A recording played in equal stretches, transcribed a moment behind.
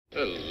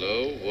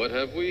Hello, what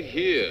have we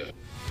here?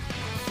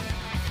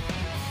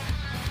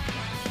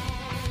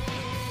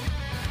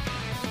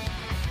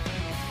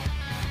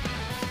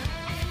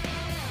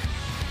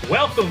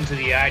 Welcome to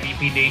the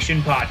IDP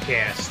Nation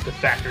podcast, the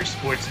Factory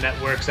Sports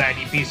Network's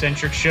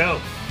IDP-centric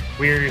show.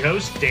 We're your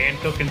hosts, Dan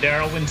Cook and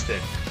Daryl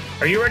Winston.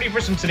 Are you ready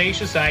for some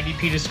tenacious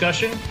IDP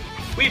discussion?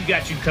 We've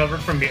got you covered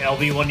from your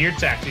LV1 to your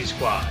taxi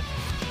squad.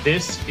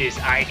 This is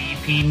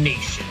IDP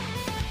Nation.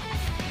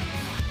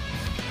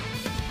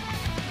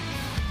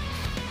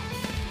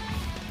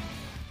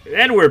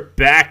 And we're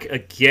back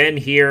again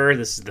here.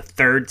 This is the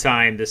third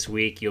time this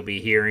week you'll be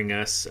hearing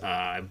us.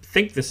 I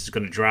think this is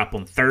going to drop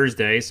on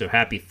Thursday, so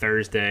happy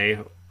Thursday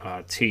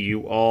to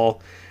you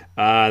all.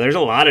 There's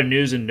a lot of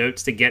news and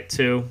notes to get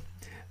to,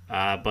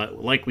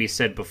 but like we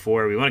said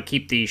before, we want to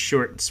keep these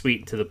short and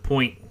sweet and to the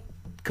point,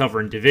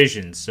 covering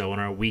divisions. So on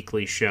our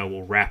weekly show,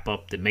 we'll wrap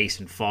up the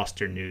Mason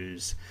Foster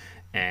news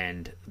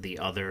and the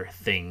other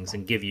things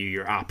and give you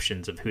your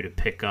options of who to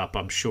pick up.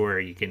 I'm sure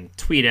you can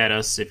tweet at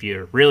us if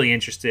you're really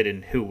interested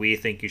in who we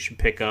think you should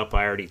pick up.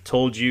 I already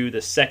told you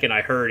the second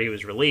I heard he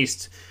was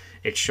released,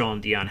 it's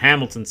Sean Dion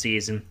Hamilton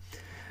season.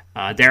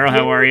 Daryl,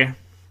 how are you?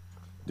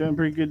 Doing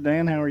pretty good,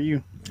 Dan. How are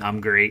you? I'm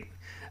great.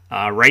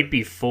 Right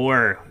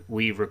before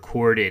we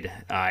recorded,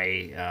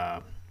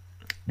 and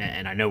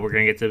I know we're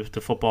going to get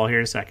to football here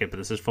in a second, but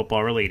this is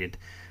football related.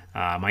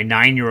 My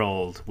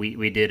 9-year-old,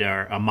 we did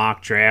a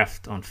mock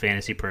draft on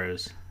Fantasy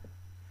Pros,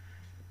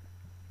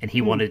 and he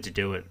wanted to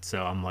do it.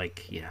 So I'm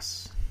like,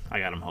 yes, I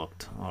got him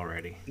hooked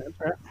already. That's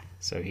right.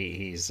 So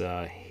he's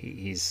going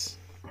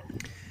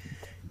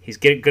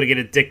to get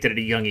addicted at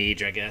a young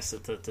age, I guess, to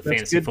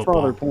fantasy good football.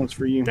 Father points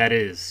for you. That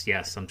is,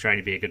 yes. I'm trying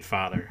to be a good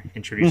father,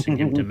 introducing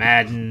him to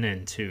Madden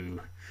and to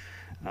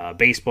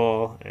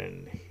baseball,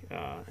 and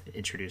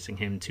introducing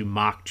him to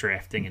mock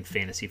drafting and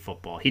fantasy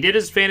football. He did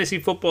his fantasy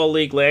football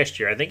league last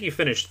year. I think he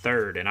finished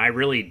third, and I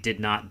really did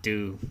not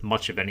do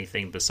much of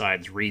anything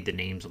besides read the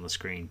names on the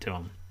screen to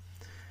him.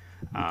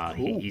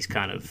 Cool. He's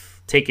kind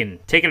of taken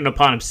it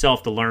upon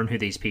himself to learn who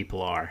these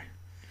people are.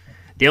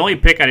 The only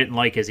pick I didn't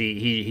like is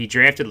he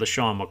drafted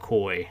LaShawn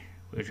McCoy,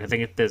 which I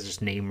think there's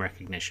just name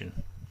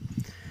recognition.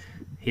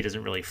 He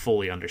doesn't really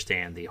fully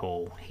understand the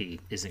whole he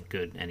isn't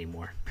good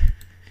anymore.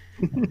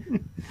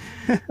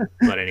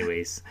 But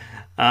anyways,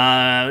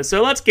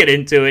 so let's get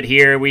into it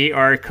here. We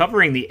are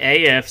covering the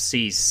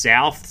AFC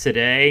South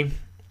today.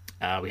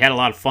 We had a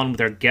lot of fun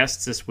with our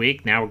guests this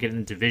week. Now we're getting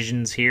into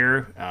divisions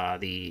here.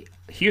 The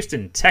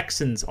Houston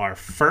Texans are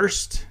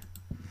first.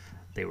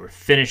 They were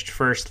finished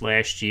first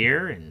last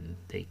year, and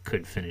they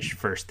could finish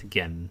first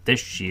again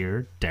this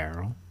year.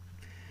 Daryl.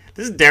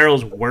 This is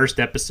Daryl's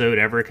worst episode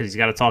ever because he's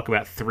got to talk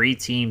about 3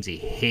 teams he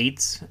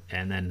hates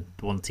and then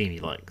 1 team he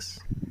likes.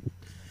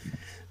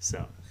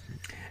 So,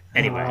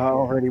 anyway. I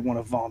already want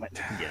to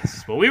vomit.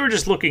 Yes. Well, we were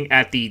just looking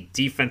at the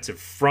defensive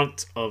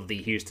front of the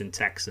Houston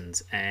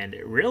Texans, and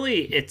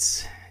really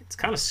it's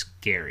kind of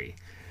scary.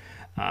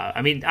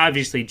 I mean,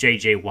 obviously,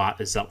 J.J.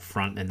 Watt is up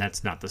front, and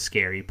that's not the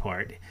scary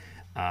part.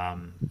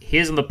 He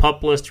is on the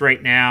PUP list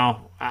right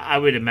now. I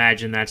would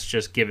imagine that's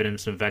just giving him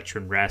some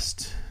veteran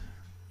rest,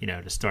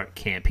 to start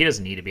camp. He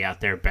doesn't need to be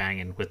out there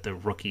banging with the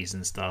rookies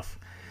and stuff.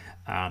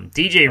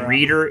 DJ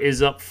Reader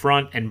is up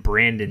front, and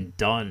Brandon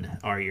Dunn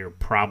are your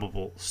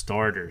probable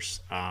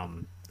starters.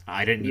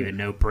 I didn't even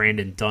know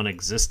Brandon Dunn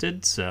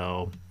existed,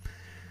 so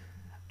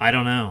I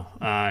don't know.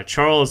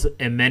 Charles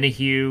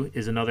Emenehue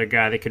is another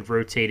guy that could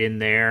rotate in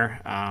there.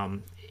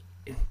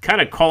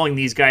 Kind of calling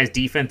these guys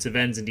defensive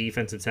ends and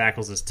defensive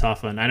tackles is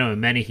tough, and I know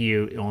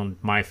Emenehue on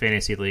my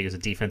fantasy league is a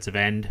defensive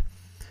end.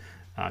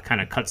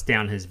 Kind of cuts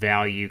down his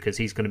value because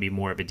he's going to be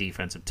more of a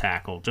defensive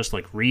tackle. Just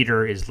like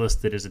Reader is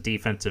listed as a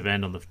defensive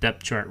end on the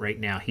depth chart right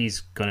now, he's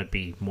going to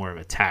be more of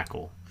a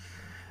tackle.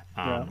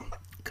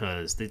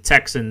 Because the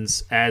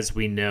Texans, as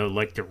we know,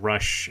 like to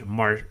rush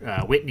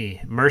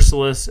Whitney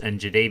Merciless and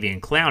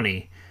Jadeveon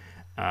Clowney.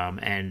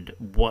 And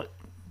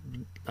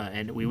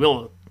we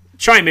will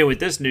chime in with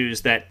this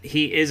news that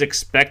he is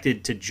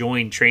expected to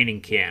join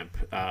training camp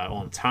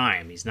on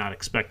time. He's not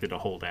expected to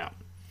hold out.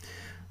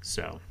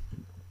 So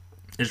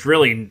it's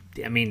really,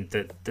 I mean,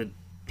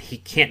 he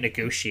can't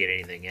negotiate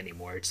anything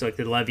anymore. It's like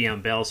the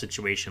Le'Veon Bell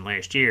situation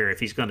last year. If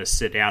he's going to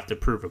sit out to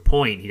prove a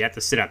point, he'd have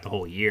to sit out the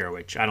whole year,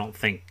 which I don't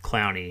think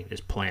Clowney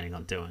is planning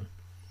on doing.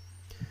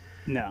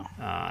 No.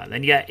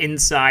 Then you got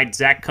inside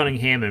Zach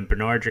Cunningham and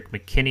Bernardrick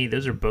McKinney.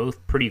 Those are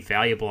both pretty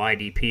valuable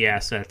IDP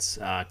assets.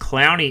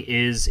 Clowney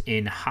is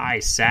in high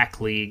sack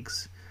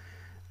leagues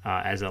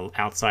as an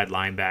outside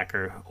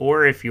linebacker,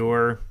 or if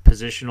your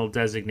positional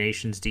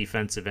designation's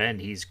defensive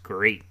end, he's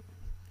great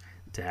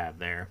to have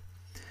there.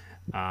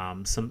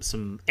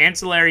 Some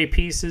ancillary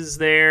pieces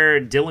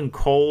there. Dylan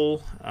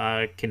Cole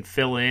can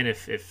fill in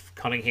if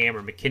Cunningham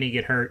or McKinney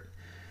get hurt.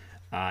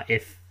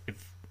 If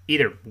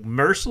either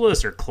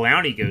Merciless or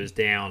Clowney goes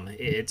down,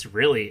 it's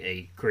really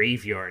a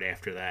graveyard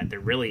after that.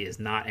 There really is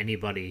not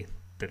anybody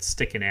that's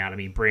sticking out. I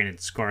mean, Brandon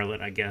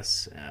Scarlett, I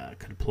guess,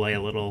 could play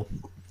a little.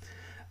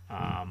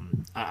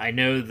 I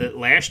know that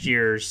last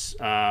year's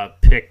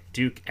pick,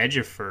 Duke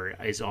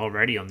Ejiofor, is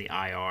already on the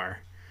IR.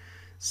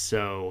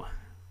 So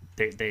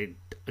they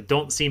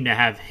don't seem to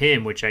have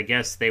him, which I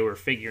guess they were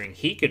figuring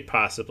he could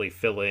possibly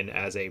fill in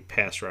as a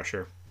pass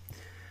rusher.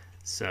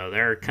 So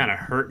they're kind of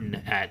hurting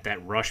at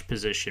that rush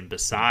position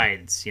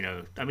besides,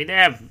 I mean, they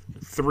have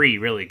 3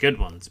 really good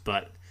ones,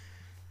 but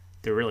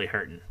they're really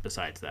hurting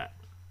besides that.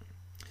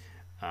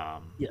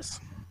 Yes.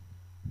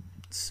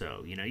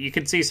 So, you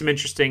could see some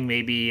interesting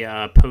maybe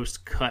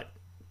post-cut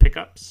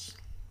pickups,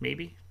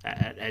 maybe,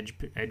 at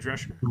edge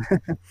rusher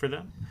for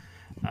them.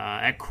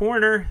 At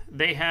corner,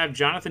 they have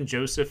Jonathan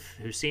Joseph,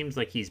 who seems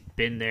like he's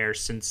been there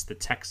since the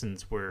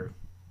Texans were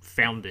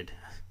founded.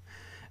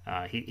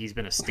 He's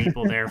been a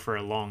staple there for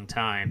a long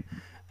time.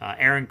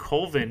 Aaron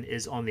Colvin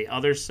is on the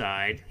other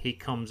side. He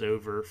comes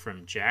over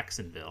from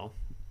Jacksonville.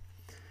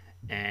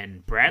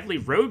 And Bradley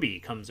Roby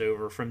comes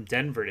over from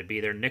Denver to be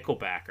their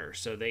nickelbacker.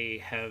 So they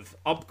have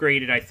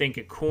upgraded, I think,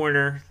 at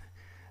corner.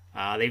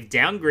 They've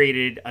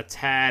downgraded a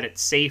tad at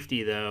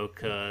safety, though,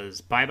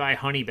 because bye-bye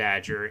Honey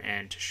Badger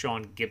and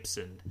Tashawn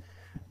Gibson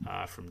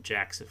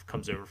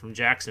comes over from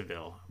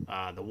Jacksonville.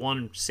 The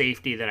one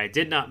safety that I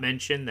did not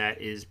mention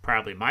that is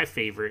probably my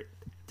favorite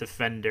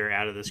defender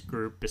out of this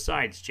group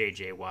besides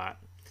J.J.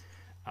 Watt,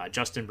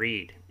 Justin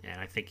Reed.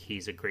 And I think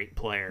he's a great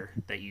player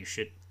that you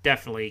should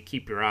definitely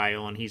keep your eye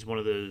on. He's one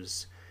of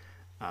those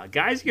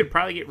guys you could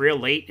probably get real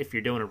late if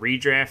you're doing a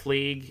redraft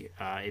league.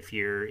 If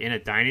you're in a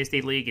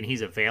dynasty league and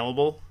he's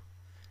available,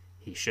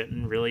 he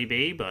shouldn't really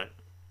be, but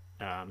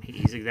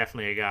he's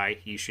definitely a guy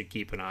you should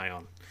keep an eye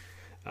on.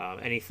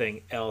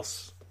 Anything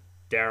else,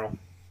 Daryl?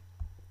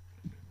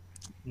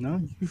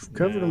 No, you've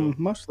covered them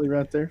mostly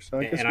right there, so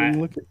I guess we can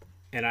look at.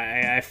 And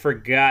I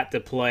forgot to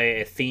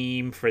play a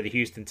theme for the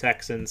Houston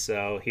Texans,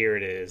 so here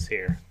it is.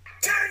 Here.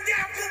 Turn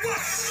down for what?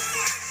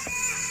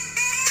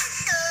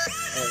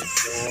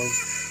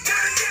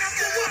 Turn down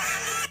for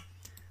what?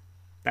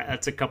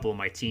 That's a couple of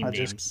my team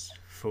names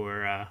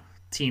for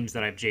teams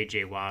that I have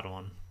J.J. Watt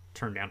on.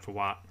 Turn down for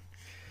Watt.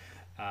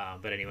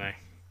 But anyway,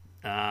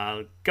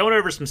 going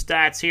over some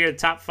stats here. The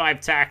top 5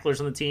 tacklers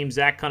on the team.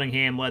 Zach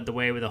Cunningham led the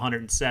way with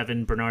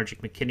 107. Bernard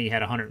McKinney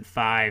had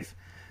 105.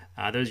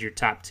 Those are your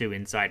top 2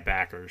 inside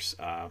backers.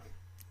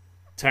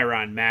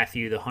 Tyrann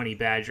Mathieu, the Honey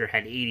Badger,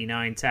 had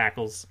 89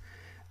 tackles.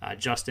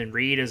 Justin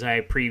Reed, as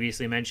I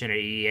previously mentioned, had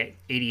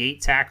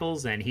 88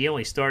 tackles, and he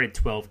only started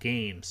 12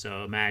 games.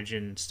 So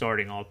imagine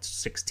starting all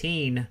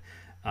 16.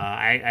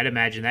 I'd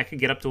imagine that could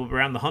get up to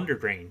around the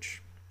 100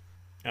 range.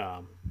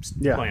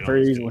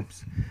 Very easily.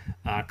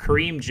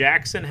 Kareem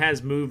Jackson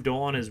has moved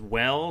on as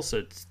well,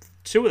 so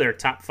 2 of their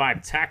top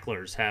 5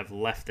 tacklers have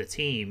left the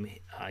team.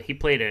 He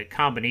played a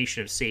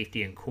combination of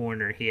safety and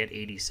corner. He had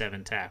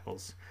 87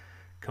 tackles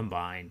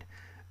combined.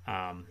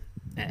 And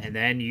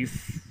then you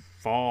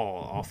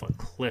fall off a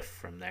cliff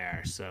from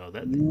there. So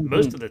that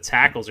most of the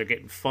tackles are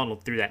getting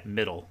funneled through that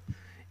middle,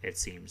 it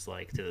seems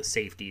like, to the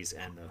safeties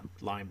and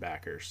the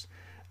linebackers.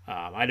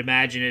 I'd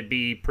imagine it'd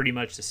be pretty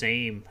much the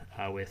same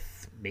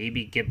with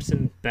maybe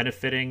Gibson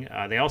benefiting.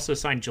 They also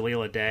signed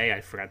Jaleel Addae.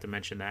 I forgot to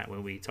mention that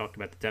when we talked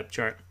about the depth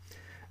chart.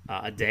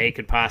 Addae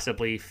could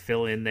possibly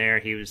fill in there.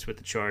 He was with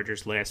the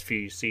Chargers last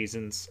few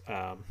seasons.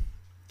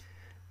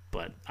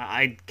 But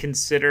I'd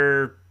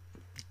consider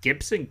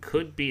Gibson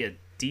could be a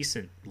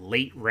decent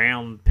late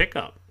round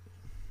pickup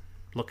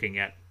looking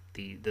at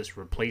this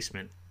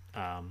replacement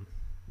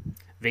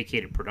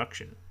vacated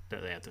production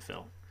that they have to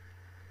fill.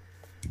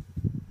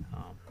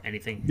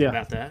 Anything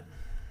about that?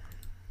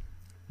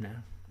 No,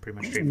 pretty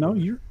much straight. No,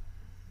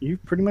 you're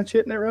pretty much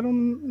hitting it right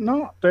on the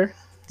knot there.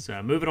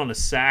 So moving on to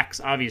sacks,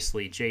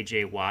 obviously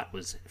J.J. Watt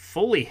was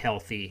fully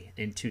healthy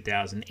in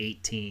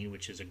 2018,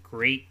 which is a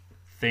great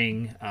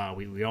thing.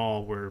 We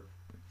all were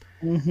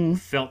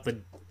felt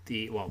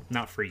the well,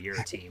 not for your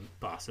team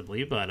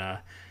possibly,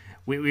 but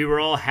we were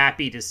all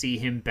happy to see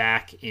him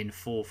back in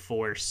full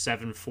force.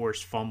 7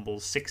 forced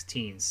fumbles,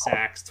 16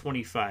 sacks,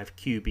 25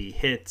 QB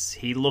hits.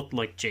 He looked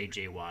like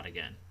J.J. Watt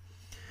again.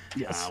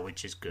 Yes.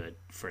 Which is good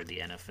for the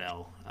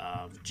NFL.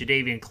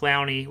 Jadeveon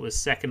Clowney was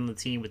second on the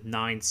team with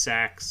 9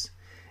 sacks.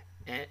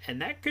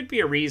 And that could be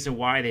a reason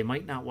why they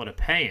might not want to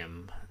pay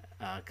him,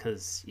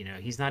 because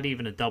he's not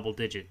even a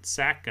double-digit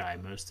sack guy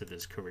most of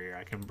his career.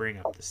 I can bring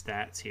up the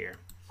stats here.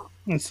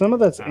 And some of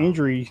that's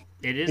injury.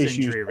 It is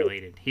issues.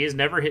 injury-related. He has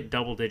never hit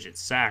double-digit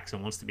sacks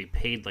and wants to be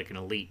paid like an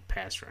elite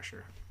pass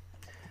rusher.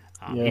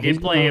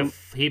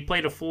 He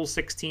played a full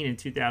 16 in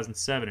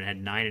 2007 and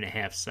had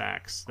 9.5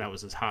 sacks. That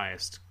was his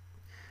highest.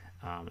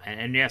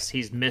 And yes,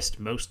 he's missed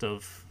most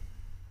of.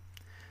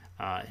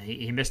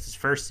 He missed his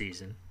first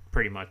season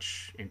pretty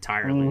much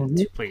entirely.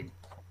 He played,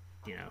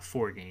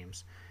 4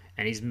 games,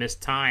 and he's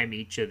missed time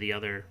each of the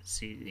other,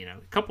 a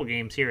couple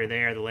games here or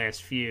there, the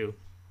last few.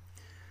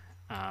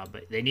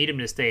 But they need him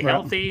to stay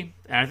healthy,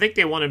 and I think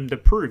they want him to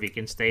prove he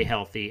can stay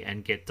healthy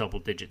and get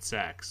double-digit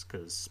sacks.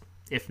 Because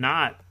if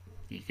not,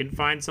 you can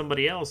find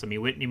somebody else. I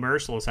mean, Whitney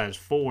Merciless has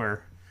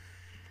 4.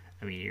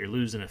 I mean, you're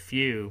losing a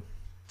few,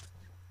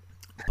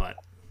 but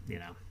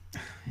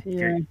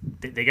Yeah.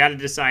 They got to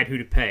decide who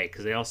to pay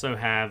because they also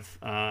have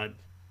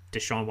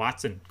Deshaun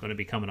Watson going to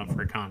be coming up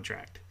for a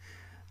contract.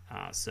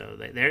 So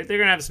they're going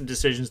to have some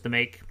decisions to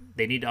make.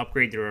 They need to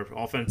upgrade their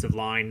offensive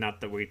line.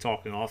 Not that we're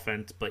talking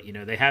offense, but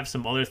they have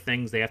some other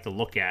things they have to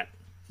look at,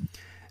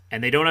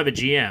 and they don't have a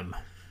GM,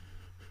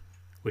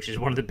 which is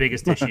one of the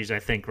biggest issues I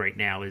think right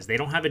now. Is they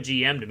don't have a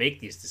GM to make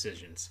these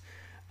decisions.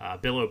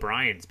 Bill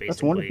O'Brien's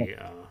basically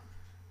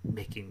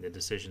making the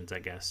decisions, I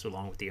guess,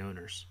 along with the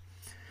owners.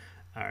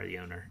 Or the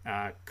owner.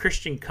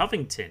 Christian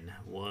Covington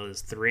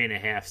was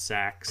 3.5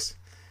 sacks.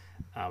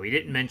 We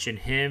didn't mention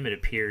him. It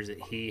appears that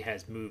he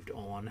has moved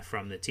on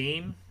from the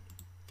team.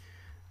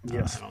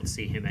 Yes. I don't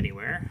see him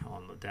anywhere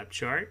on the depth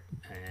chart.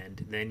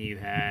 And then you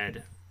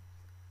had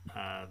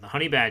the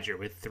Honey Badger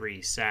with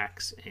 3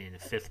 sacks in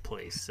 5th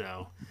place.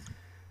 So,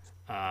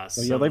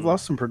 they've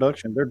lost some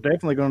production. They're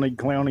definitely going to need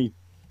Clowney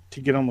to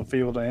get on the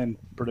field and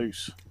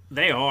produce.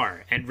 They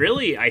are. And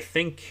really, I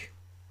think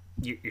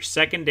your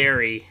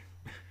secondary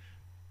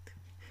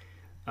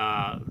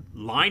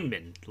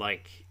linemen,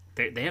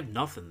 they have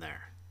nothing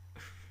there.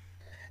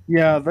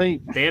 Yeah, they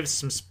have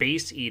some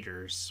space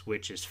eaters,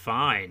 which is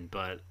fine,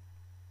 but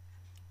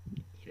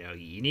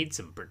you need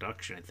some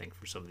production, I think,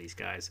 from some of these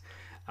guys.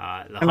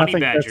 The Honey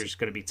Badger is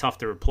going to be tough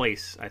to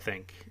replace, I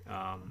think.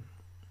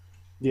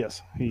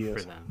 Yes, he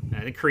is. For them.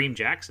 I think Kareem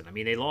Jackson. I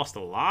mean, they lost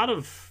a lot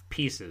of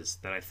pieces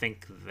that I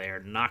think they're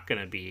not going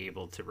to be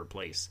able to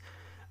replace.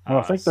 Well,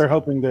 I think they're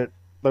hoping that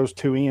those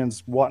two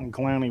ends, Watt and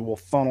Clowney, will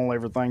funnel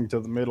everything to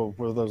the middle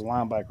where those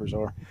linebackers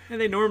are. And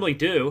they normally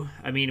do.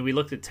 I mean, we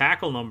looked at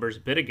tackle numbers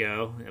a bit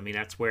ago. I mean,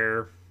 that's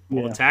where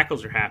all the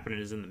tackles are happening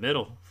is in the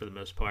middle for the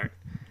most part.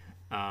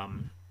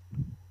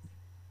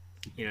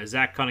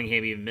 Zach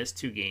Cunningham even missed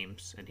 2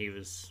 games, and he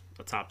was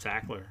a top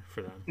tackler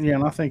for them. Yeah,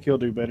 and I think he'll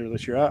do better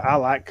this year. I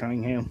like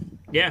Cunningham.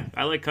 Yeah,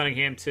 I like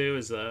Cunningham too.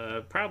 As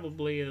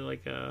probably I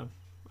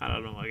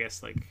don't know, I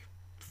guess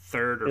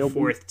 3rd or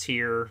 4th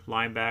tier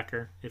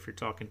linebacker if you're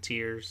talking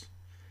tiers.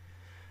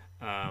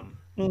 Yeah,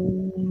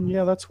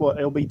 that's what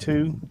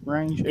LB2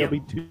 range. Yep.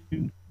 LB2.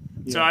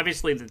 Yeah. So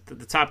obviously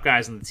the top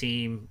guys on the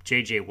team: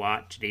 J.J.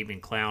 Watt,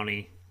 Jadeveon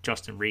Clowney,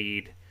 Justin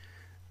Reed.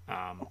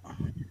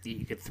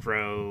 You could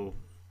throw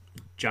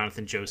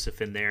Jonathan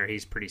Joseph in there.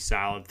 He's pretty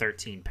solid.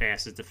 13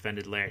 passes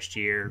defended last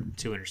year,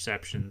 2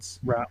 interceptions.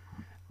 Right.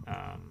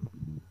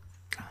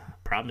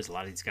 Problem is a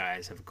lot of these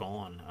guys have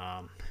gone.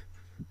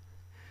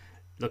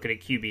 Looking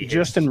at QB hits.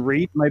 Justin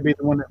Reed may be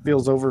the one that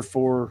feels over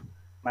for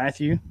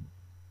Matthew.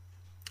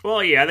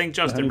 Well, yeah, I think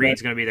Justin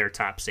Reed's going to be their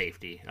top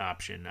safety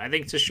option. I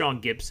think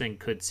Tashawn Gibson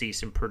could see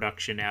some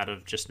production out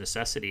of just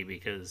necessity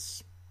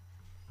because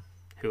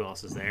who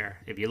else is there?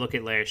 If you look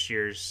at last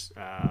year's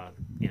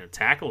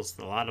tackles,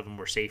 a lot of them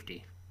were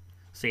safety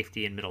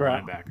and middle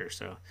linebacker.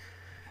 So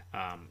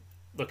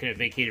looking at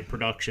vacated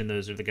production,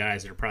 those are the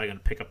guys that are probably going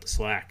to pick up the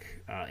slack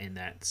in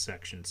that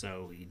section.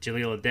 So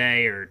Jaleel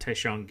Adday or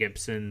Tashawn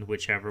Gibson,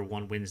 whichever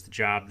one wins the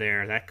job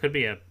there, that could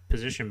be a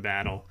position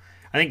battle.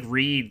 I think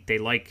Reed, they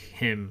like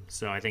him,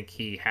 so I think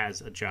he has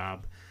a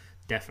job,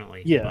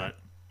 definitely. Yeah.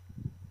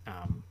 But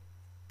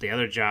the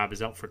other job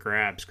is up for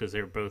grabs because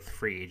they're both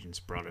free agents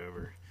brought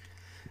over.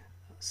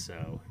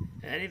 So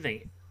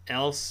anything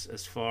else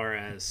as far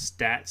as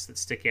stats that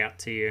stick out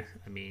to you?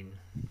 I mean,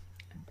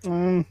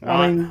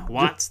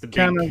 Watt's the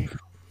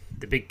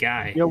big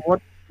guy. Yeah,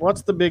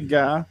 what's the big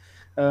guy?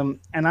 And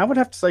I would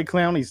have to say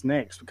Clowney's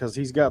next because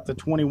he's got the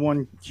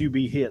 21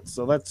 QB hits.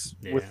 So that's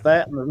with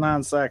that and the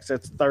 9 sacks,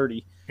 that's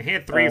 30. He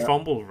had 3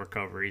 fumble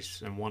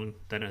recoveries and one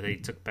that they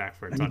took back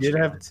for a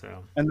touchdown.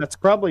 And that's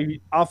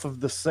probably off of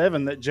the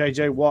 7 that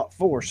J.J. Watt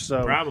forced.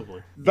 So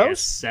probably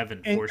those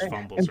 7 forced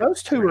fumbles. And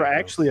those two are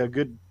actually a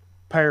good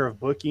pair of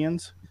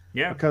bookends.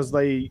 Yeah, because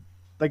they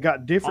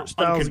got different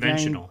styles of game.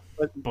 Unconventional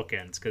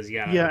bookends because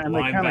and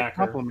they kind of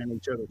complement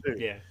each other too.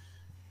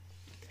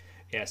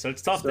 Yeah. So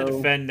it's tough to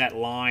defend that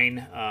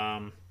line,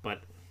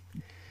 but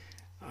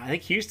I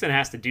think Houston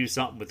has to do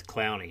something with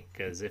Clowney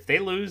because if they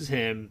lose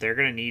him, they're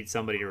going to need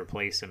somebody to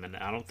replace him, and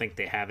I don't think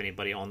they have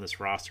anybody on this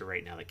roster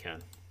right now that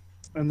can.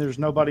 And there's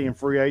nobody in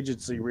free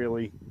agency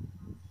really.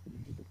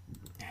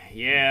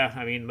 Yeah,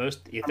 I mean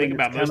most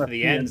of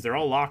the ends, they're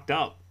all locked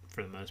up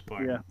for the most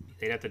part. Yeah.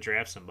 They'd have to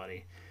draft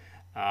somebody.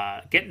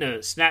 Getting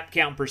to snap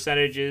count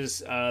percentages,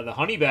 the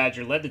Honey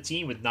Badger led the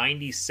team with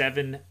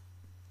 98%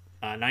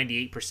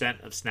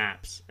 of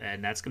snaps,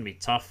 and that's going to be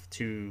tough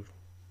to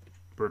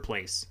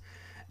replace.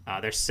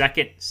 Their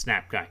second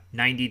snap guy,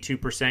 92%,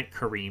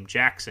 Kareem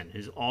Jackson,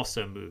 who's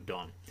also moved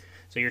on.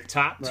 So your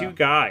top 2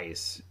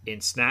 guys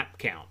in snap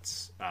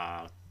counts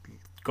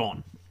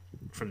gone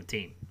from the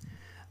team.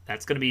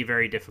 That's going to be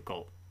very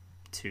difficult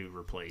to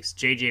replace.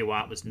 J.J.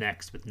 Watt was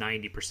next with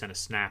 90% of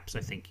snaps.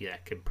 I think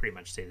that can pretty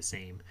much stay the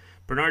same.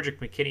 Bernardrick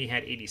McKinney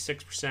had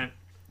 86%.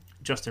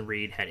 Justin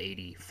Reed had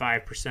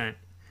 85%.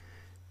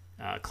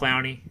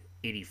 Clowney,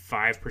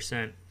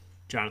 85%.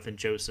 Jonathan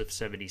Joseph,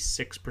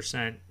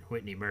 76%.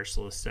 Whitney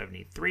Merciless,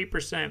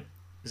 73%.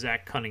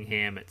 Zach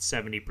Cunningham at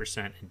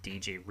 70%. And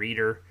DJ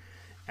Reader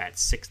at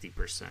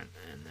 60%.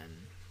 And then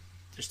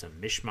just a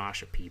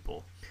mishmash of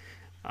people.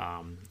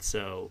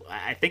 So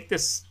I think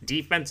this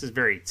defense is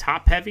very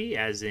top heavy,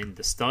 as in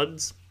the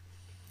studs.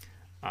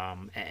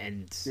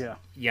 And Yeah.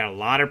 you got a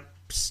lot of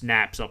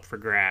snaps up for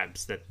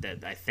grabs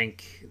that I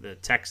think the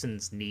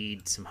Texans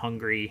need some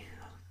hungry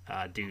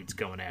dudes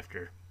going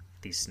after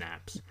these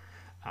snaps.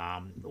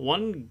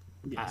 One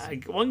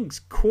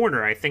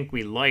corner I think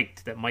we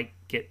liked that might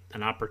get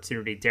an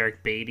opportunity,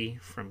 Derek Beatty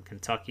from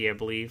Kentucky, I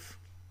believe,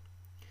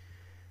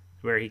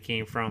 where he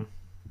came from.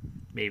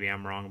 Maybe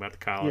I'm wrong about the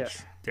college.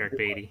 Yes. Derek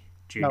Beatty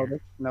Jr.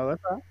 No,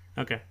 that's right.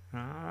 Okay,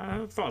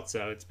 I thought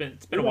so. It's been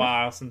a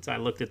while since I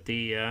looked at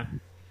the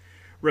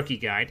rookie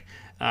guide.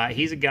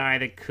 He's a guy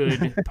that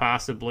could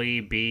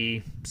possibly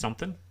be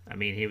something. I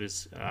mean, he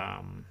was,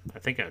 I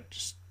think,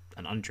 just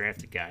an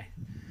undrafted guy.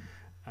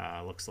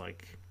 Looks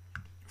like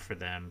for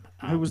them.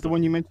 Who was the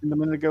one you mentioned a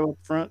minute ago up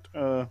front?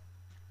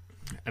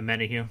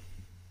 Amenahue.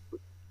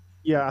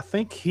 Yeah, I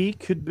think he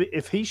could be.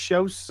 If he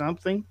shows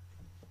something,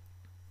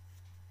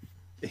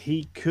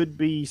 he could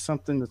be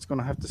something that's going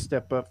to have to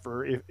step up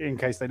for in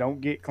case they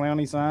don't get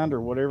Clowney signed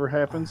or whatever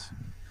happens.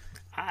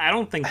 I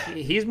don't think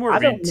he's more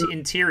of an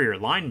interior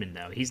lineman,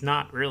 though. He's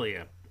not really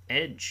a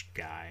edge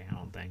guy, I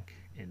don't think.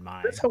 In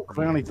my This whole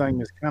Clowney thing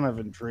is kind of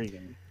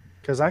intriguing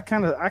because I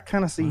kind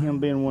of see him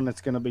being one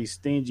that's going to be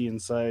stingy and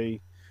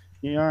say,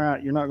 "Yeah, all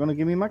right, you're not going to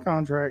give me my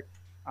contract.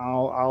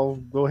 I'll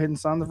go ahead and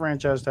sign the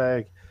franchise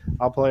tag.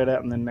 I'll play it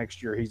out, and then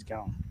next year he's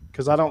gone."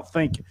 Because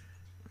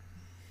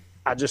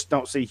I just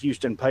don't see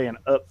Houston paying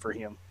up for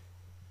him.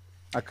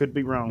 I could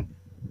be wrong.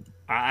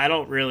 I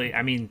don't really.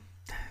 I mean,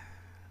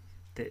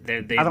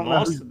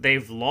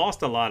 they've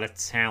lost a lot of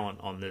talent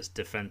on this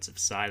defensive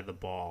side of the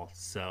ball.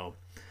 So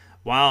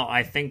while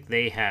I think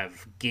they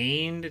have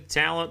gained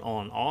talent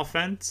on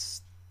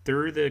offense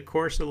through the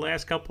course of the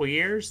last couple of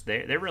years,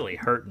 they're really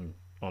hurting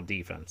on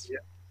defense.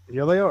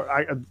 Yeah, they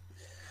are.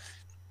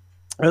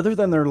 Other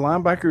than their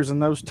linebackers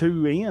and those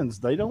two ends,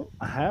 they don't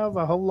have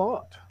a whole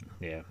lot.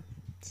 Yeah.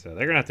 So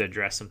they're going to have to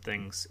address some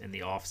things in the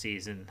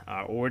offseason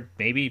or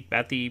maybe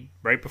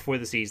right before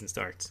the season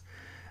starts.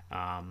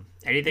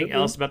 Anything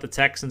else about the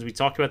Texans? We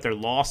talked about their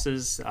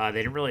losses. They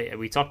didn't really.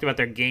 We talked about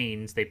their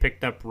gains. They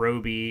picked up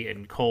Roby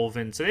and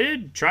Colvin, so they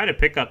did try to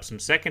pick up some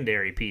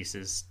secondary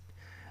pieces.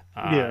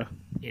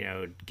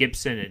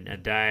 Gibson and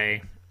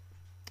Adai,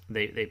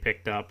 they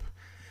picked up.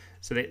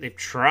 So they've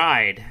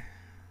tried.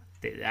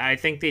 I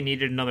think they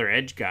needed another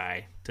edge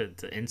guy to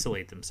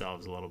insulate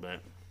themselves a little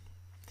bit.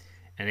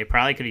 And they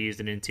probably could have used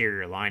an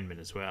interior lineman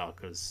as well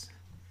because,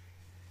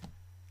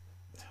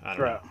 I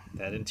don't know,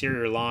 that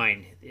interior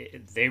line,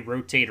 they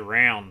rotate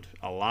around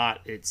a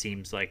lot, it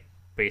seems like,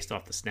 based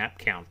off the snap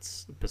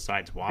counts,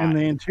 besides Watt. And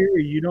the interior,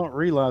 you don't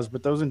realize,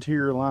 but those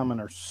interior linemen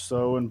are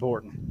so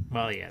important.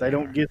 Well, yeah. They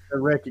don't get the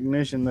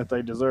recognition that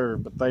they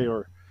deserve, but they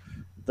are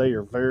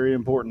very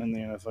important in the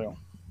NFL.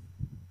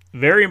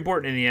 Very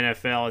important in the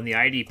NFL. In the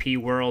IDP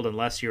world,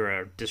 unless you're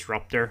a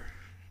disruptor,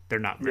 they're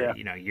not very,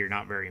 you're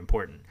not very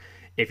important.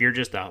 If you're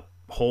just a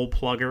hole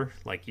plugger,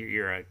 like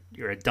you're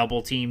a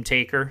double team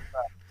taker,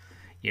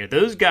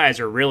 those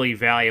guys are really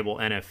valuable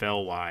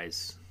NFL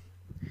wise.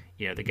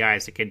 The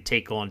guys that can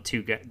take on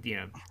two guys,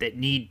 that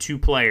need two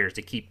players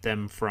to keep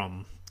them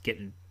from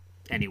getting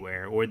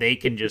anywhere, or they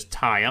can just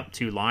tie up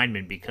two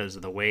linemen because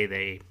of the way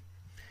they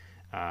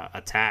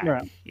attack.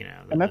 Right.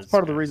 And that's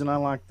part of the reason I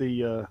like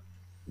the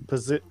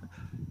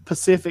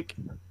Pacific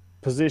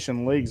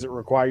position leagues that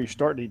require you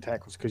start D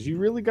tackles, because you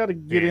really got to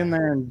get in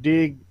there and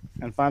dig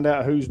and find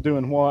out who's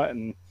doing what.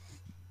 And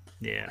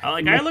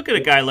I look at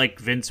a guy like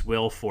Vince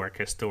Wilfork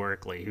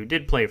historically, who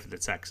did play for the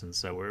Texans,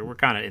 so we're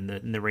kind of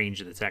in the range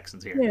of the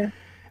Texans here,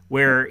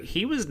 where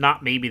he was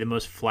not maybe the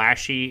most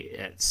flashy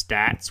at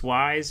stats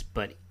wise,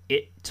 but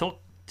it took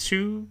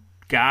two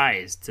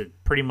guys to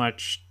pretty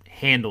much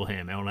handle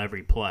him on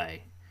every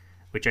play,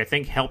 which I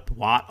think helped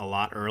Watt a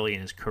lot early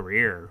in his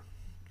career.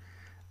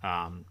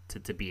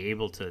 To be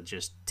able to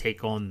just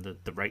take on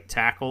the right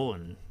tackle,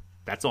 and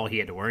that's all he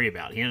had to worry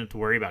about. He didn't have to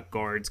worry about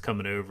guards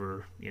coming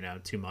over,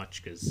 too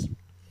much, because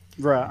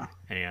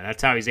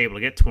that's how he's able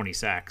to get 20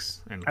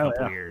 sacks in a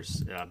couple of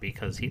years,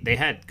 because they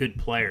had good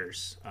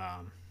players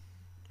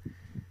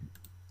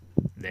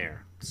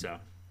there. So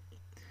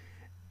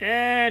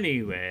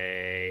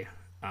anyway,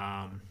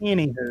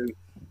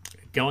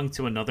 going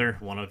to another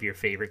one of your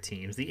favorite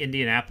teams, the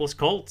Indianapolis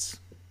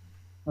Colts.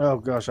 Oh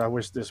gosh, I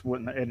wish this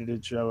wasn't an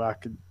edited show. I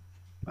could.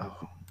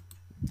 Oh.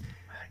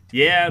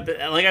 Yeah, but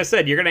like I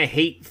said, you're gonna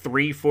hate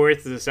 3/4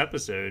 of this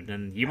episode,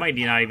 and you might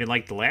not even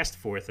like the last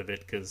fourth of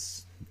it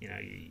because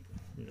I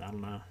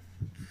don't know.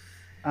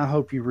 I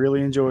hope you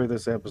really enjoy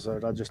this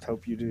episode. I just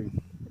hope you do.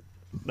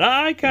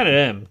 I kind of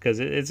am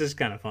because it's just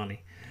kind of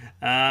funny.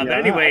 But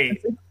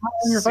anyway,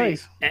 in your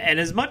face. And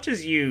as much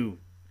as you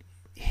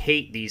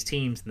hate these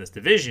teams in this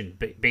division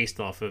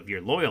based off of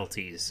your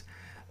loyalties,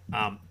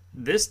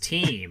 this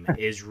team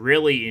is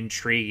really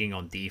intriguing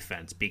on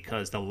defense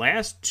because the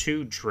last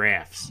two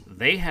drafts,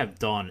 they have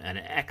done an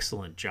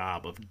excellent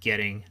job of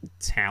getting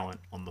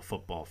talent on the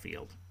football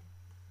field.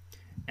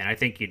 And I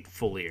think you'd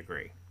fully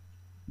agree.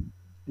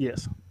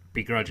 Yes.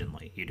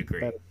 Begrudgingly, you'd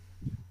agree.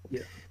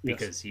 Yeah.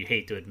 because you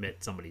hate to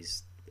admit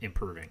somebody's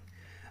improving.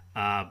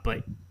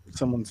 But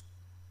Someone's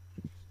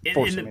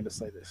forcing me to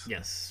say this.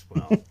 yes,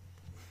 well,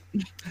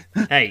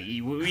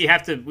 hey, we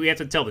have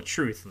to tell the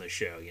truth on the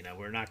show.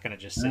 We're not going to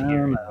just sit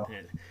here.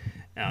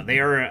 They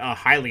are a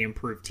highly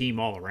improved team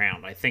all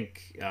around. I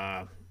think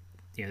the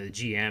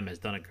GM has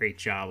done a great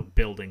job of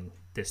building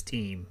this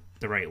team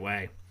the right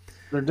way.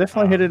 They're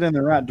definitely headed in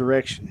the right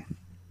direction.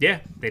 Yeah,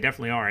 they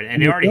definitely are.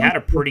 And they already had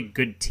a pretty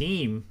good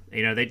team.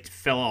 They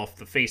fell off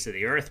the face of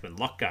the earth when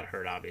Luck got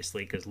hurt,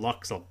 obviously, because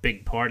Luck's a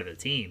big part of the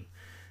team.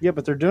 Yeah,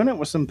 but they're doing it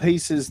with some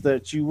pieces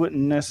that you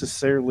wouldn't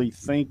necessarily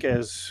think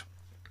as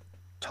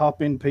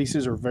top-end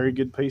pieces or very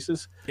good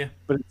pieces. Yeah.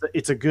 But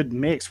it's a good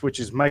mix, which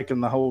is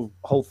making the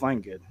whole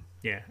thing good.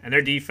 Yeah, and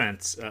their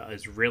defense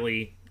is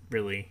really,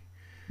 really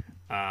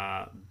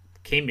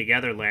came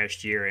together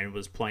last year and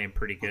was playing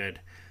pretty good.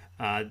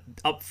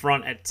 Up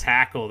front at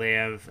tackle, they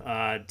have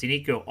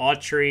Danico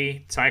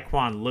Autry,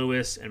 Tyquan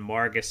Lewis, and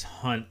Margus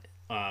Hunt.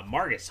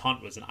 Margus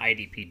Hunt was an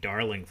IDP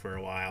darling for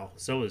a while.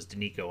 So was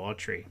Danico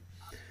Autry.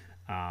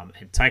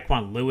 And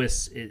Tyquan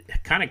Lewis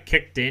kind of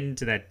kicked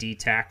into that D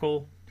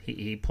tackle.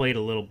 He played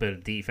a little bit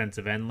of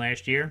defensive end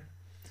last year.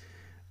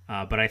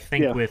 But I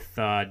think with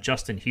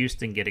Justin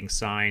Houston getting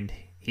signed,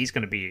 he's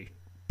going to be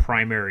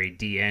primary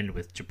D end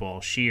with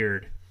Jabal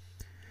Sheard.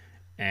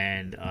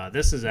 And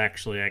this is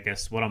actually, I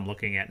guess, what I'm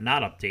looking at,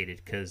 not updated,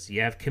 because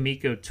you have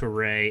Kamiko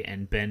Toure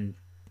and Ben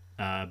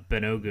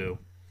Benogu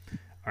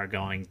are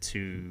going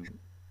to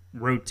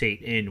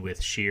rotate in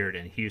with Sheard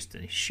and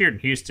Houston. Sheard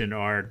and Houston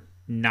are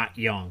not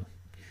young.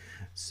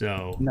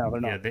 So no, they're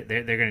not.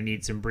 They're going to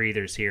need some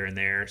breathers here and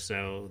there.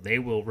 So they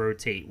will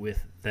rotate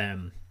with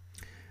them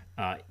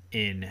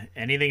in.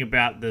 Anything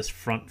about this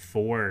front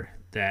four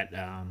that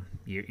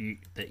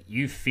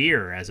you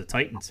fear as a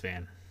Titans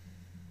fan?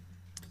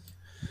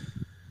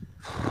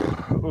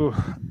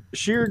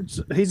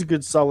 He's a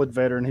good, solid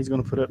veteran. He's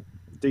going to put up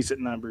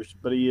decent numbers,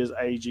 but he is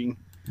aging.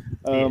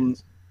 I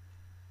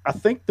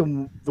think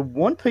the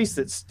one piece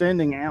that's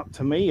standing out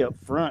to me up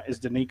front is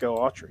Danico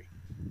Autry.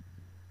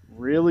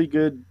 Really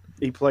good.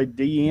 He played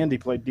D end. He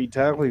played D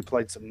tackle. He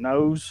played some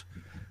nose.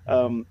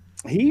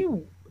 He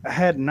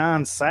had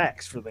 9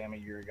 sacks for them a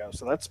year ago,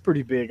 so that's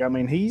pretty big. I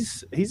mean,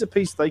 he's a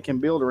piece they can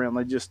build around.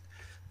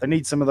 They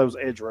need some of those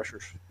edge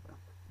rushers.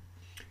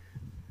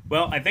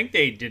 Well, I think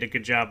they did a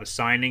good job of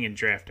signing and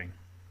drafting.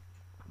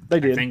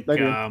 They did. I think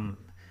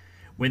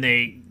when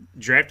they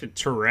drafted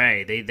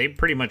Toure, they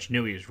pretty much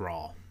knew he was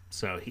raw.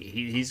 So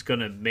he's going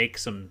to make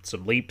some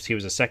leaps. He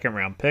was a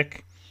second-round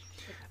pick.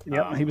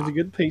 Yeah, he was a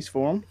good piece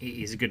for them.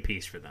 He's a good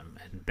piece for them.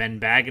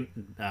 And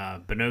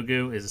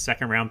Benogu is a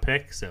second-round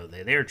pick, so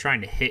they are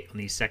trying to hit on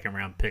these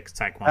second-round picks.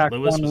 Tyquan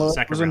Lewis was a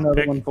second-round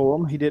pick. One for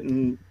him. He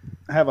didn't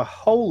have a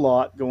whole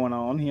lot going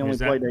on. He only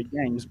played 8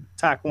 games.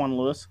 Tyquan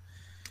Lewis.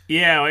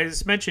 Yeah, I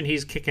just mentioned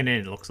he's kicking in,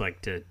 it looks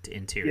like, to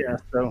interior. Yeah,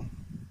 so.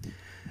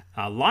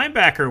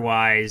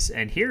 Linebacker-wise,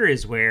 and here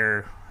is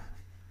where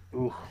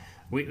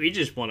we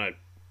just want to,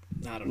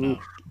 I don't know.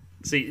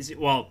 See,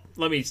 well,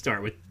 let me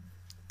start with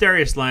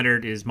Darius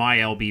Leonard is my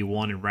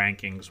LB1 in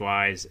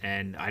rankings-wise,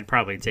 and I'd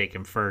probably take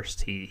him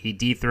first. He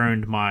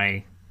dethroned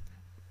my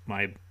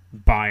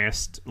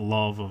biased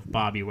love of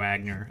Bobby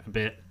Wagner a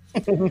bit.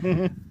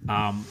 I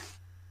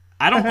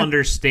don't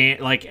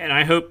understand, and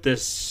I hope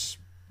this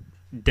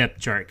depth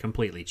chart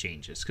completely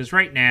changes, because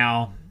right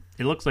now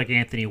it looks like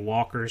Anthony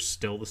Walker's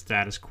still the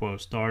status quo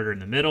starter in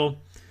the middle,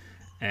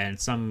 and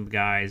some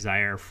guy,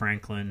 Zaire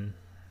Franklin,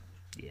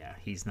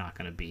 he's not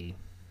going to be.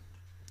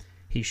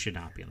 He should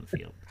not be on the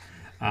field.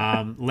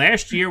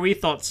 Last year, we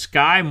thought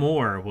Sky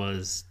Moore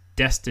was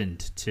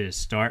destined to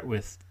start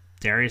with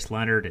Darius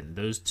Leonard, and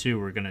those two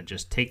were going to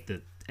just take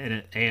the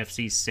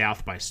AFC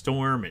South by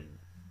storm.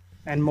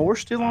 And Moore's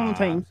still on the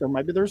team, so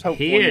maybe there's hope.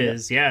 He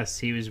is, yes.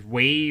 He was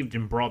waived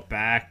and brought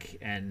back,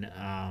 and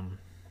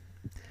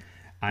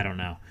I don't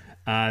know.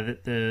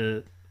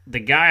 The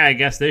guy I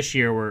guess this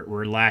year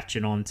we're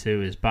latching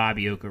onto is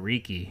Bobby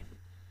Okereke,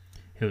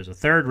 who was a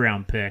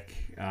third-round pick.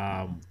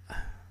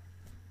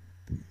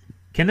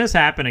 Can this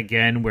happen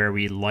again where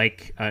we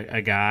like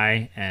a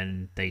guy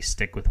and they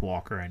stick with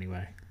Walker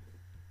anyway?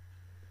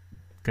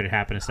 Could it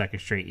happen a second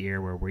straight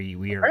year where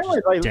we are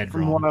just dead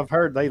from wrong? What I've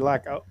heard, they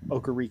like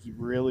Okereke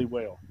really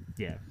well.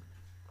 Yeah.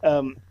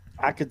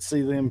 I could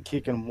see them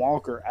kicking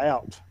Walker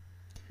out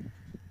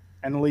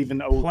and leaving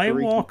Okereke. Play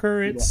Okereke.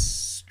 Walker its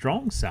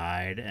strong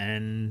side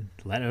and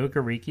let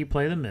Okereke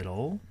play the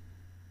middle.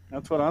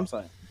 That's what I'm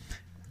saying.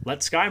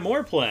 Let Sky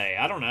Moore play.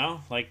 I don't know.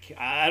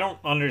 I don't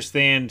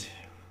understand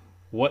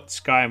what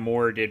Sky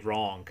Moore did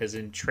wrong, because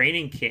in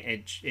training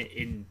camp,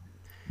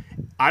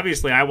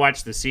 obviously I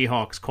watched the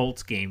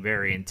Seahawks-Colts game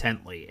very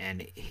intently,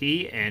 and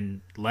he and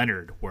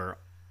Leonard were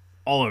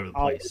all over the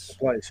place.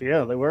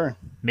 Yeah, they were.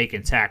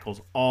 Making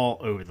tackles all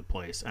over the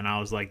place, and I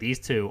was like, these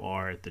two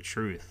are the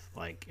truth.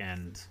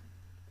 And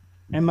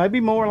maybe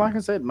more, like I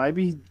said,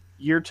 maybe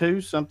year 2,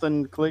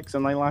 something clicks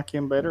and they like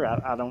him better.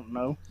 I don't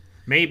know.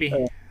 Maybe.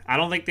 I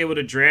don't think they would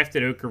have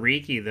drafted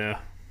Okereke, though,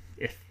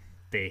 if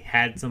they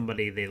had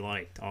somebody they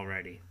liked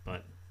already,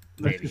 but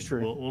maybe. is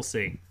true. We'll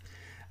see.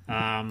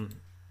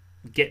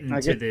 Getting I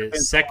to guess it the depends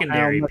on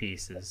secondary how much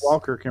pieces.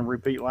 Walker can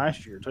repeat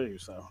last year too.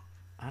 So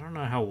I don't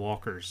know how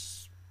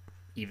Walker's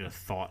even a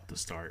thought to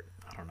start.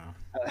 I don't know.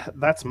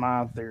 that's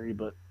my theory.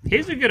 But He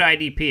was a good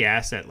IDP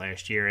asset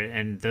last year,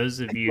 and those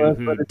of you was,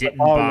 who but it's a didn't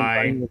volume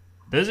buy, thing.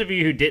 those of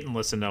you who didn't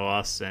listen to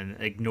us and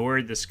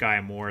ignored the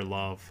Sky Moore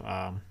love,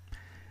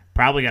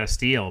 probably got a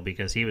steal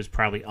because he was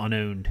probably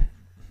unowned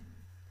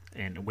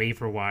and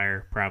waiver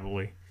wire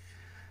probably.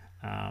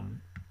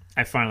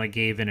 I finally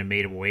gave in and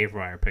made a waiver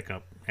wire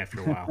pickup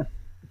after a while.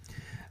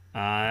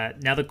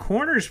 Now, the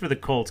corners for the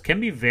Colts can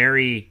be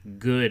very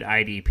good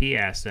IDP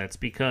assets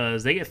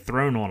because they get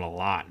thrown on a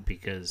lot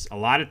because a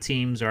lot of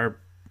teams are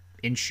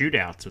in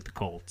shootouts with the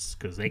Colts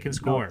because they can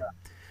score.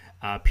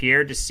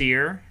 Pierre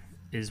Desir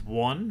is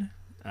one.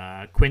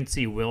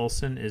 Quincy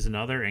Wilson is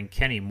another. And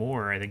Kenny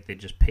Moore, I think they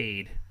just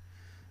paid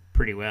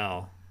pretty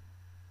well,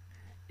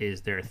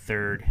 is their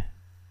third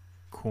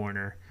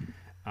corner.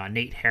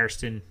 Nate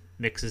Hairston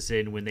mixes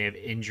in when they have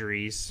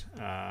injuries.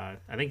 I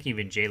think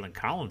even Jalen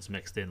Collins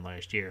mixed in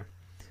last year.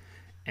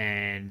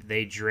 And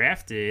they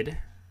drafted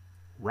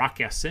Rock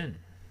Ya-Sin.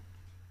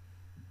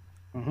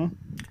 Mm-hmm.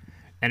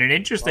 And an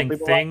interesting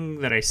thing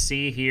that I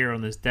see here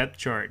on this depth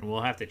chart, and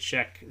we'll have to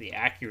check the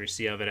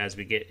accuracy of it as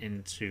we get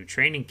into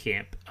training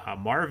camp,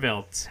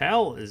 Marvell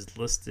Tell is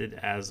listed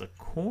as a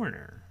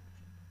corner.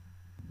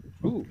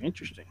 Ooh,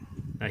 interesting.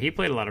 Now, he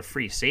played a lot of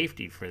free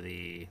safety for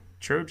the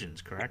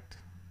Trojans, correct?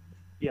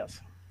 Yes.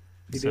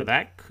 So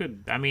that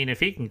could, I mean, if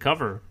he can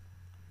cover,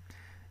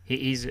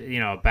 he's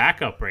a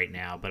backup right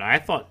now. But I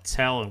thought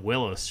Tell and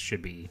Willis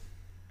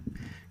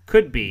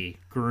could be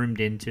groomed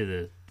into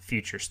the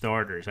future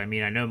starters. I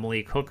mean, I know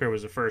Malik Hooker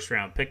was a first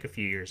round pick a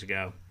few years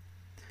ago,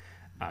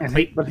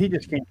 but he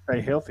just can't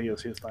stay healthy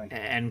is his thing.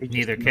 And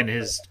neither can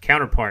his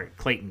counterpart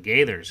Clayton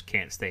Gaithers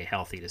can't stay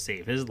healthy to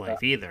save his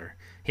life either.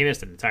 He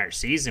missed an entire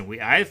season.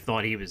 I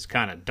thought he was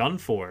kind of done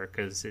for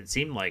because it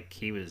seemed like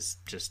he was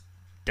just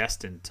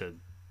destined to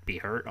be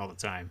hurt all the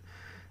time.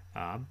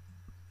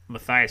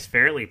 Matthias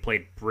Fairley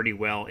played pretty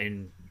well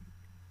in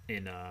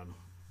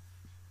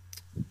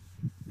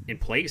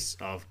place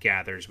of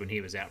Gathers when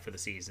he was out for the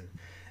season.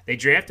 They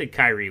drafted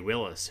Kyrie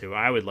Willis, who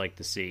I would like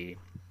to see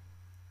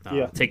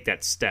take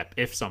that step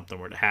if something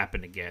were to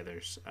happen to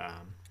Gathers.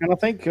 And I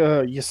think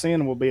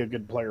Yasin will be a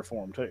good player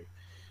for him too.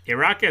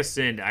 Rock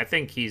Ya-Sin, I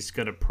think he's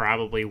going to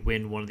probably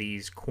win one of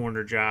these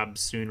corner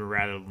jobs sooner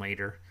rather than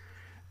later.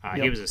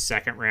 He was a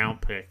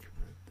second-round pick.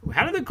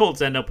 How did the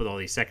Colts end up with all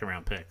these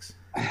second-round picks?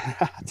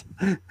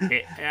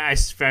 I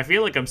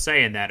feel like I'm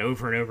saying that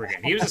over and over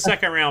again. He was a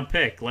second-round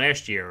pick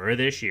last year or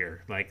this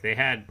year. Like they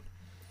had,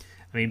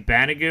 I mean,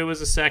 Banagoo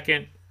was a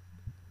second.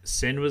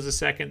 Sin was a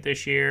second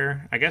this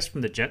year. I guess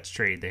from the Jets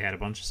trade, they had a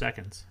bunch of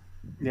seconds.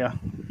 Yeah,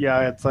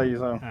 I'd say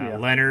so.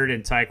 Leonard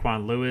and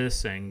Tyquan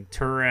Lewis and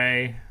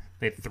Toure,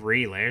 they had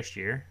 3 last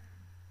year.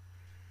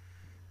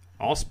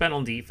 All spent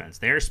on defense.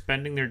 They are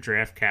spending their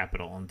draft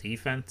capital on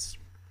defense.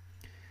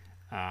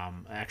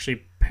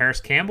 Actually, Paris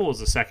Campbell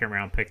was a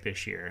second-round pick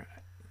this year.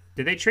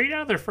 Did they trade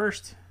out of their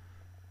first?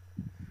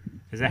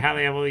 Is that how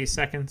they have all these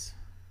seconds?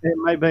 It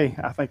may be.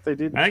 I think they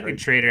did. I think they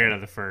traded out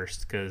of the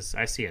first because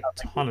I see a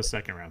ton of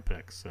second-round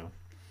picks. So,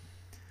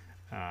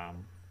 my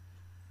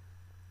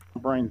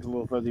brain's a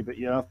little fuzzy, but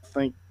yeah, I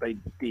think they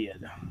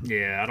did.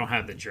 Yeah, I don't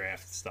have the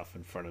draft stuff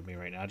in front of me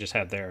right now. I just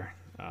have their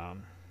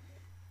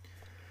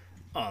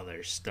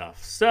other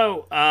stuff.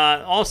 So,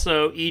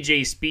 also,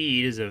 EJ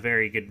Speed is a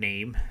very good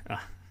name.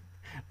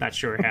 Not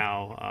sure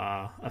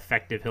how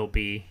effective he'll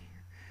be.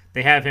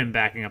 They have him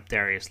backing up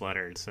Darius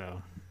Leonard,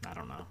 so I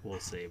don't know. We'll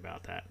see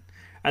about that.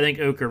 I think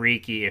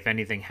Okereke, if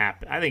anything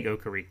happens, I think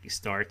Okereke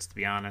starts, to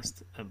be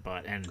honest. And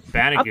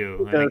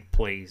Banagoo, I think,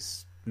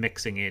 plays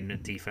mixing in a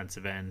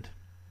defensive end.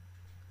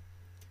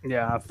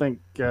 Yeah, I think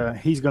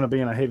he's going to be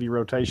in a heavy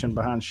rotation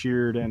behind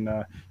Sheard and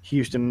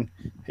Houston.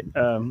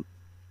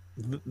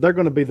 They're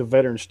going to be the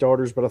veteran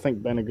starters, but I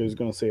think Banagoo is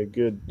going to see a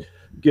good,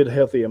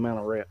 healthy amount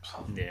of reps.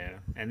 Yeah,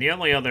 and the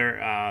only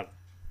other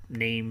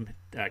name,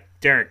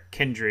 Derek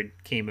Kindred,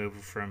 came over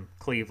from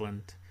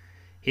Cleveland.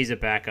 He's a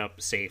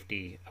backup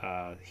safety.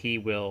 He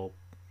will,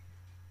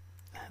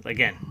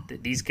 again,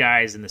 these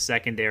guys in the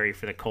secondary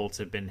for the Colts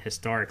have been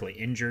historically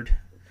injured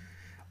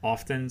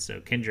often,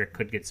 so Kendrick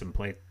could get some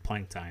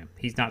playing time.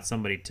 He's not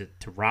somebody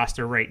to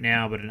roster right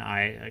now, but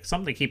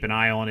something to keep an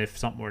eye on if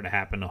something were to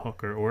happen to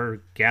Hooker or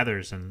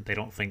Gathers and they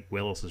don't think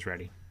Willis is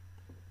ready.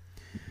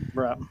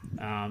 Right.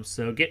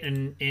 So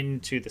getting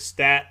into the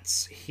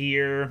stats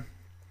here,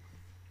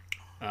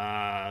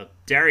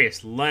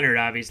 Darius Leonard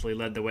obviously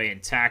led the way in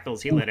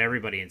tackles. He led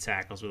everybody in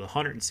tackles with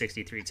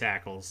 163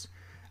 tackles,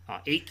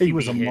 8 QB he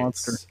was a hits,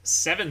 monster.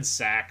 7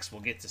 sacks.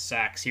 We'll get to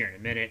sacks here in a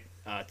minute.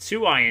 2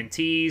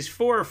 INTs,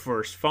 4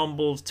 forced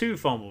fumbles, 2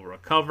 fumble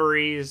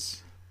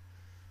recoveries.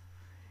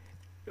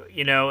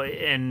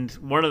 And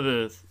one of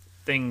the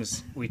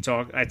things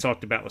I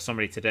talked about with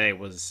somebody today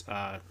was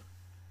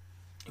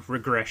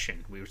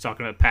regression. We were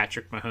talking about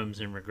Patrick Mahomes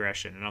and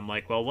regression, and I'm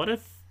like, well, what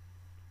if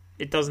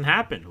it doesn't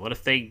happen? What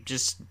if they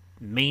just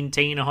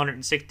maintain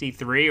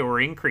 163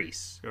 or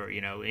increase, or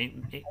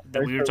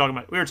that we were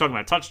talking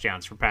about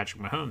touchdowns for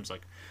Patrick Mahomes.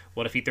 Like,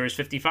 what if he throws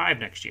 55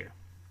 next year?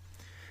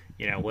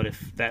 What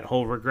if that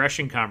whole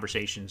regression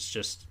conversation is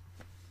just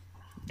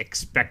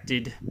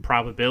expected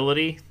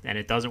probability and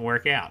it doesn't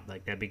work out?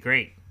 Like, that'd be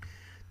great.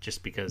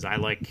 Just because I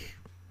like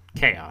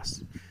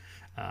chaos.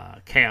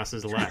 Chaos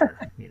is a ladder,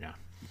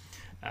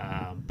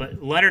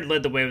 But Leonard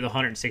led the way with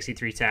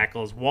 163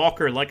 tackles.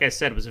 Walker, like I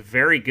said, was a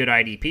very good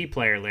IDP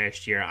player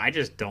last year. I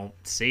just don't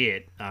see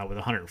it with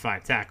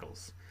 105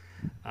 tackles.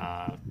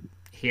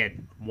 He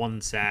had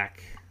 1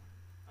 sack,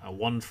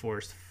 one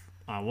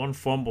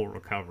fumble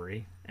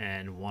recovery,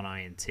 and 1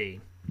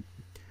 INT.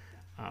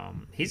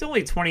 He's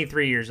only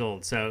 23 years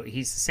old, so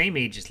he's the same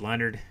age as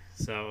Leonard.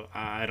 So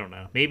I don't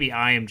know. Maybe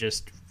I am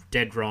just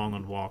dead wrong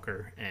on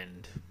Walker,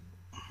 and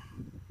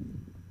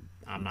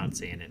I'm not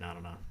seeing it. I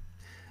don't know.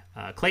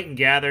 Clayton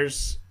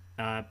Gathers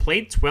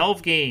played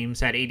 12 games,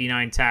 had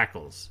 89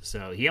 tackles.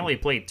 So he only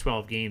played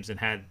 12 games and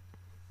had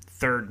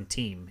third in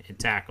team in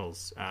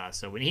tackles.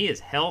 So when he is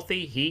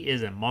healthy, he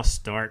is a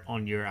must-start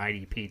on your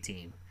IDP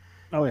team.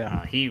 Oh,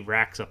 yeah. He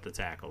racks up the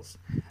tackles.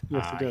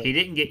 Yes, he does. He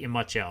didn't get you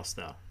much else,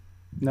 though.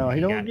 No, he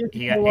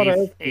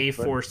got a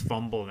forced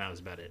fumble, and that was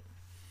about it.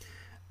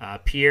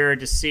 Pierre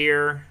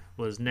Desir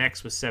was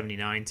next with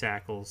 79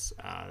 tackles.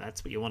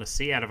 That's what you want to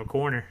see out of a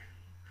corner.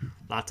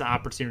 Lots of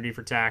opportunity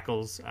for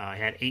tackles. He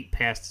had 8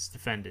 passes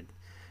defended.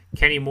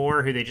 Kenny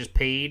Moore, who they just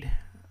paid,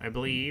 I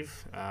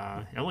believe,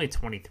 only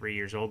 23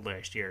 years old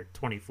last year,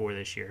 24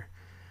 this year.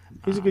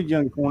 He's a good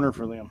young corner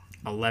for them.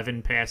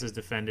 11 passes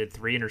defended,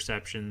 3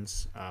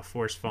 interceptions,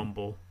 forced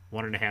fumble,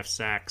 1.5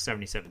 sacks,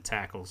 77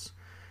 tackles.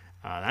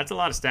 That's a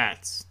lot of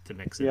stats to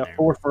mix in there. Yeah,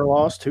 4 for a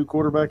loss, 2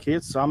 quarterback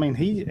hits. So, I mean,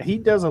 he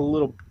does a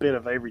little bit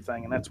of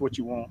everything, and that's what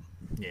you want.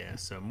 Yeah,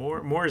 so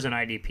Moore is an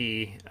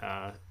IDP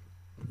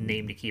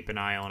name to keep an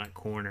eye on at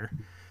corner.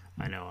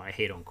 I know I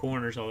hate on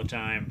corners all the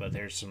time, but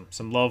there's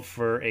some love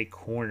for a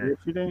corner. Yes,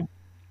 you do.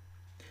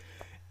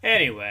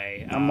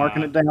 Anyway. I'm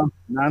marking it down.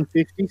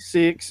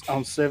 956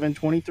 on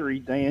 723.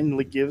 Dan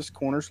gives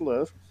corners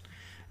love.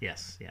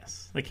 Yes.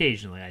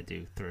 Occasionally I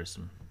do throw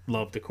some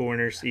love to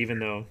corners, even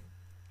though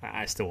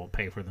I still won't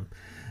pay for them.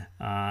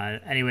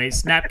 Anyway,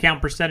 snap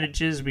count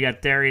percentages. We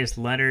got Darius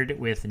Leonard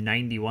with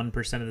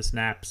 91% of the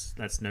snaps.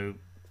 That's no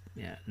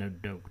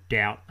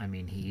doubt. I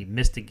mean, he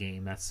missed a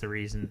game. That's the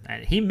reason.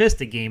 He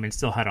missed a game and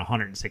still had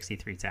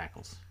 163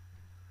 tackles.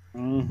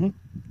 Mm-hmm.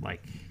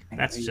 Like,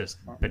 that's just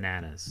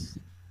bananas.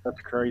 That's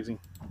crazy.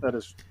 That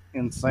is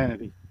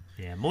insanity.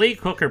 Yeah, Malik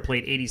Hooker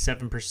played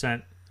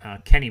 87%.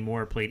 Kenny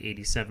Moore played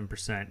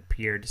 87%.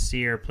 Pierre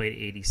Desir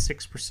played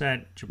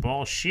 86%.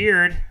 Jabal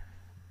Sheard,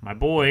 my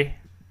boy,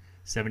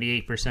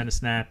 78% of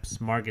snaps.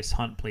 Margus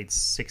Hunt played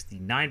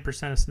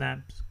 69% of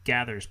snaps.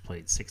 Gathers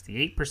played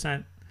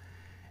 68%.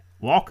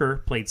 Walker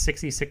played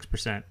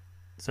 66%.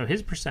 So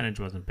his percentage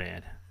wasn't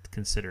bad,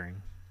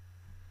 considering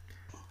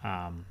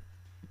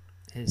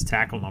his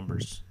tackle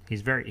numbers. He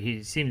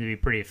seemed to be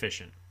pretty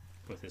efficient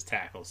with his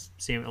tackles.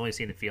 Only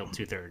seen the field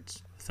 2/3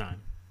 of the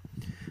time.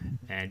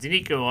 And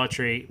Danico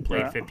Autry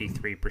played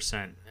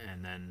 53%,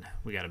 and then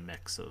we got a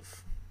mix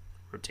of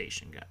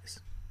rotation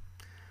guys.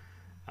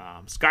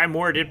 Sky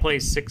Moore did play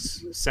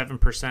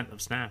 7%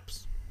 of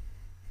snaps.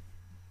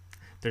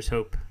 There's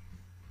hope.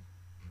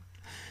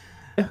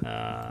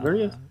 There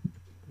he is.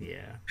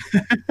 Yeah.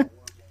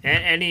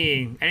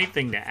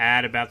 Anything to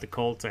add about the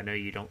Colts? I know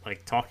you don't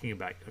like talking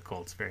about the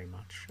Colts very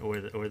much,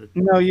 or the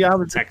I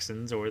was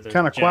Texans, or the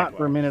kind of quiet Jaguars.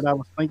 for a minute. I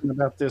was thinking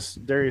about this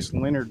Darius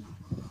Leonard.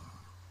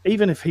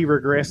 Even if he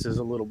regresses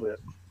a little bit,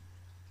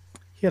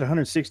 he had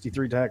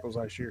 163 tackles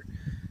last year.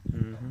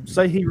 Mm-hmm.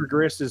 Say he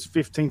regresses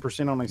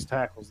 15% on his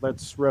tackles.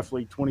 That's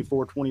roughly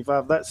 24,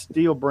 25. That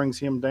still brings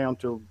him down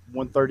to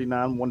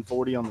 139,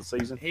 140 on the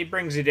season. He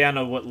brings you down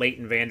to what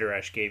Leighton Vander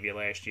Esch gave you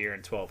last year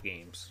in 12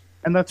 games.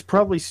 And that's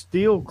probably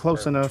still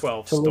close enough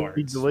to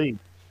lead the league.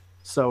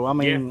 So, I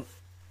mean,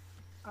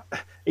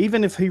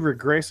 even if he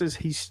regresses,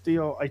 he's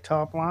still a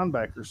top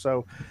linebacker.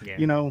 So,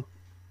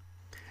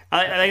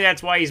 I think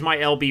that's why he's my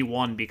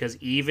LB1, because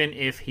even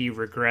if he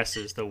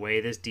regresses the way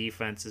this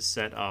defense is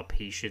set up,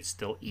 he should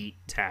still eat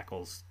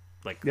tackles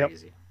like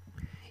crazy.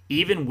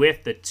 Even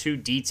with the 2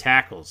 D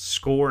tackles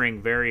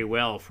scoring very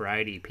well for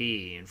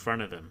IDP in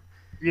front of him,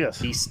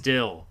 he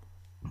still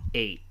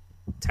ate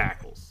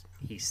tackles.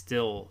 He's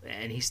still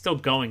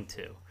going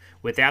to.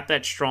 Without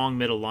that strong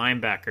middle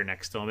linebacker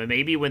next to him, and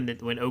maybe when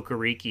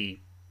Okereke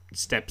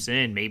steps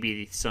in,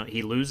 maybe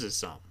he loses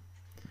some.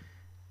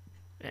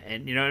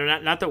 And,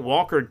 not that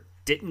Walker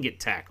didn't get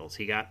tackles.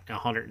 He got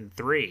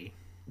 103,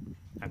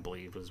 I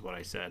believe was what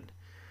I said.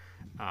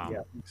 I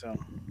think so.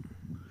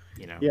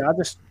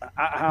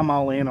 I'm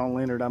all in on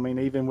Leonard. I mean,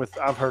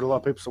 I've heard a lot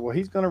of people say, well,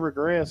 he's going to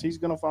regress. He's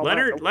going to fall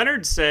out.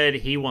 Leonard said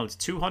he wants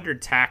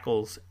 200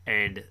 tackles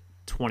and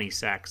 20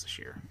 sacks this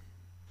year.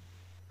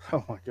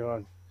 Oh, my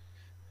God.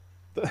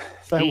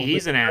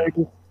 He's an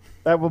animal.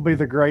 That will be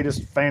the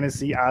greatest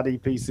fantasy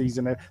IDP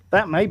season.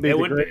 That may be the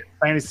greatest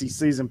fantasy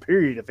season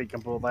period if he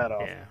can pull that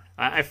off. Yeah,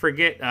 I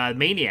forget.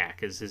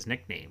 Maniac is his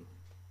nickname.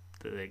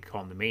 They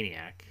call him the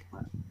Maniac.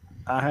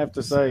 I have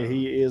to say,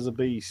 he is a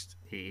beast.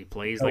 He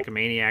plays like a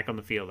maniac on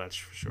the field, that's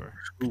for sure.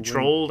 Ooh,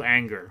 Controlled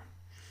anger.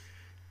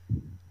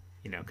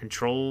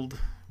 Controlled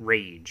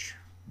rage.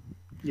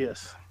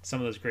 Yes. Some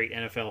of those great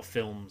NFL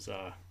films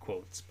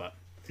quotes, but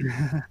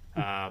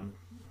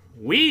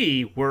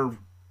we were.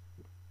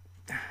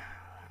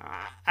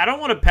 I don't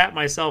want to pat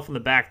myself on the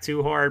back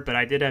too hard, but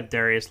I did have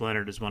Darius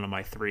Leonard as one of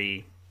my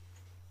 3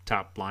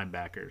 top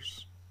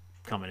linebackers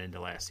coming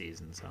into last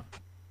season. So,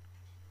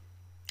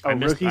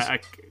 rookies?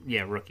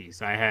 Yeah,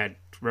 rookies. I had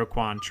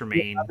Roquan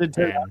Tremaine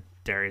and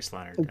Darius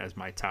Leonard as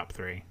my top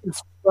 3.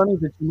 It's funny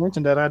that you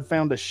mentioned that. I'd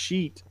found a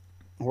sheet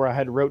where I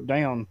had wrote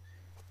down,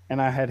 and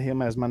I had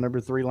him as my number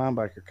 3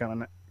 linebacker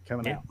coming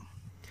out.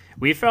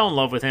 We fell in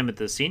love with him at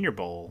the Senior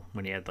Bowl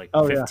when he had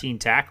 15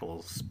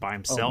 tackles by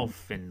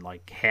himself in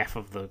half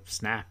of the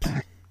snaps.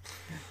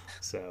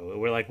 So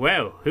we're like,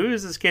 whoa, who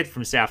is this kid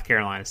from South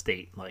Carolina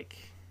State?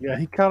 Yeah,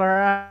 he caught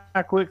our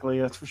eye quickly,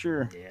 that's for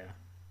sure. Yeah.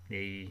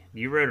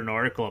 You wrote an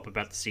article up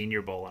about the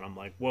Senior Bowl, and I'm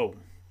like, whoa,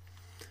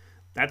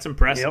 that's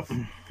impressive.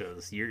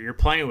 Because you're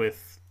playing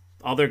with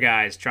other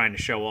guys trying to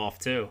show off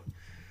too.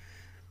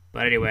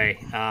 But anyway,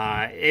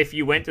 if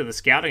you went to the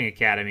Scouting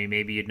Academy,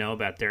 maybe you'd know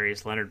about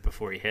Darius Leonard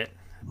before you hit.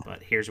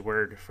 But here's a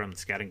word from the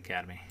Scouting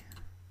Academy.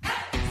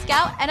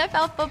 Scout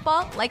NFL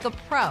football like a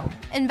pro.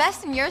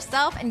 Invest in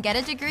yourself and get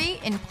a degree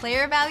in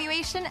player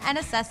evaluation and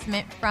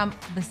assessment from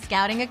the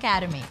Scouting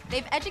Academy.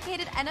 They've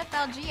educated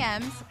NFL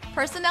GMs,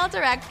 personnel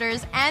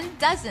directors, and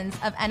dozens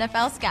of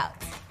NFL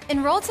scouts.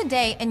 Enroll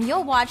today and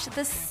you'll watch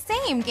the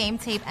same game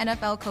tape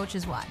NFL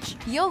coaches watch.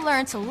 You'll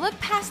learn to look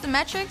past the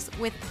metrics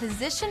with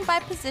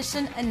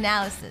position-by-position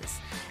analysis.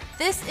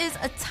 This is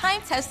a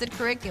time-tested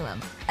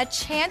curriculum, a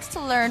chance to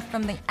learn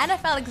from the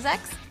NFL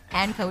execs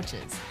and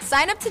coaches.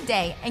 Sign up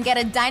today and get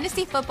a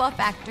Dynasty Football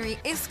Factory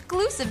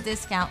exclusive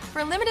discount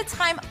for limited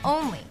time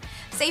only.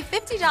 Save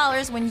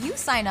 $50 when you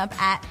sign up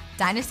at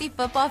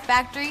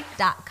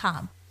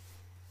dynastyfootballfactory.com.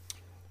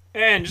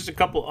 And just a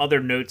couple other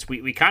notes.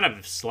 We kind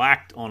of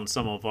slacked on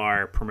some of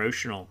our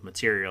promotional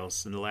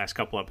materials in the last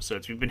couple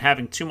episodes. We've been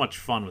having too much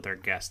fun with our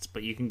guests,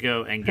 but you can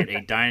go and get a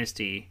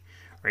Dynasty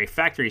or a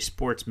Factory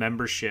Sports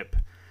membership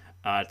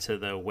to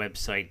the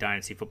website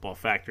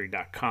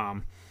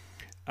dynastyfootballfactory.com.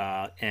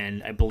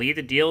 And I believe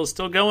the deal is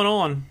still going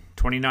on.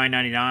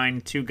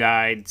 $29.99, 2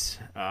 guides,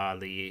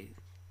 the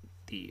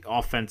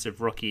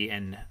offensive rookie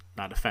and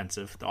not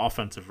offensive, the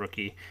offensive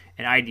rookie,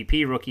 an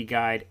IDP rookie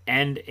guide,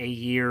 and a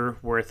year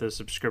worth of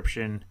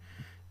subscription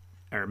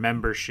or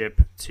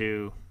membership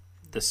to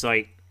the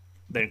site.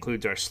 That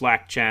includes our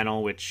Slack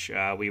channel, which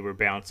we were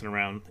bouncing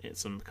around in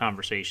some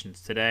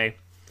conversations today.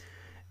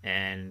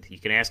 And you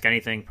can ask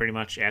anything, pretty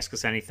much ask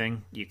us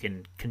anything. You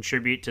can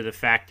contribute to the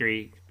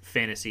Factory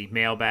Fantasy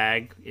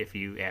mailbag if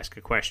you ask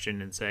a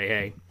question and say,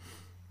 hey,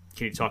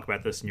 can you talk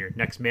about this in your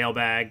next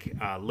mailbag?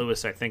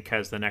 Lewis, I think,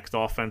 has the next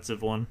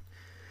offensive one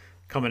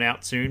coming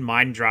out soon.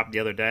 Mine dropped the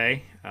other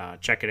day.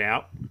 Check it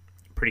out.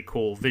 Pretty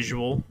cool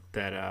visual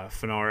that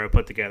Finaro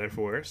put together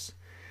for us.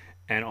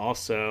 And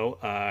also,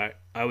 I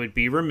would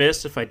be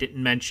remiss if I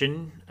didn't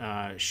mention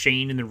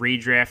Shane and the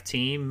redraft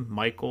team,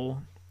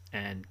 Michael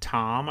and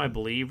Tom, I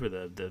believe,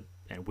 were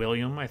and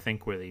William, I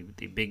think, were the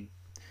big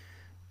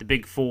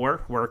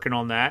 4 working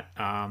on that.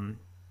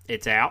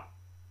 It's out.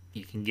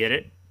 You can get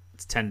it.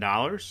 It's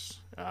 $10.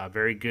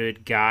 Very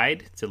good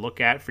guide to look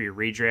at for your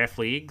redraft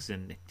leagues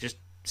and just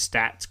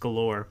stats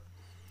galore.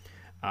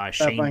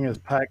 Shane, that thing is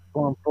packed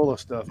full of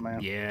stuff,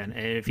 man. Yeah, and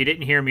if you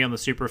didn't hear me on the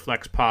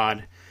Superflex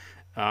pod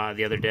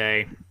the other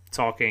day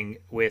talking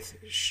with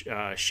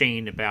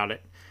Shane about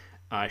it,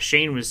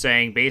 Shane was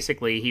saying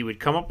basically he would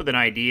come up with an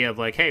idea of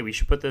hey, we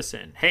should put this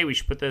in. Hey, we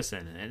should put this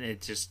in. And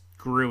it just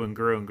grew and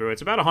grew and grew.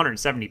 It's about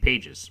 170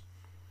 pages.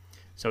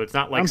 So it's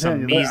not like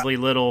some measly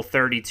little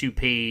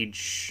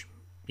 32-page,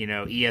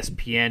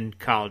 ESPN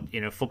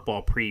college,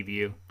 football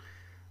preview,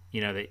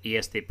 that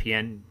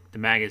ESPN, the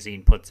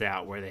magazine, puts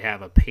out where they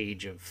have a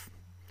page of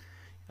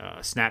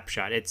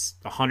snapshot. It's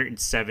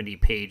 170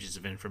 pages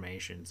of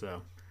information.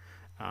 So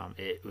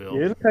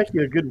it'll take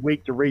you a good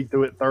week to read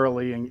through it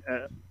thoroughly and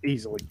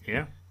easily.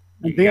 Yeah.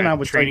 And then I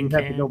would say you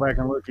have to go back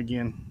and look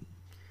again.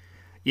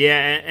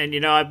 Yeah,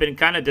 and I've been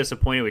kind of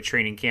disappointed with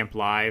Training Camp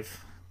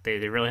Live.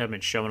 They really haven't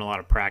been showing a lot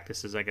of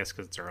practices, I guess,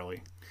 because it's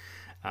early.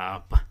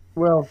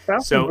 Well,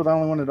 Falcons were the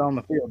only one that's on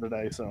the field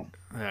today, so.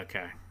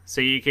 Okay. So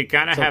you could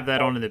kind of have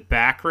that on in the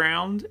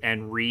background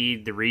and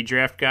read the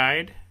redraft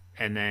guide,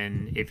 and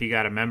then if you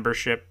got a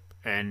membership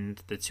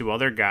and the 2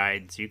 other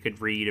guides, you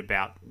could read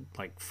about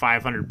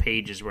 500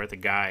 pages worth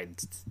of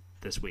guides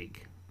this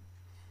week.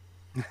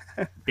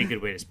 Be a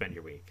good way to spend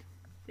your week.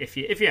 If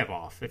you have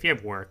off. If you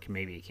have work,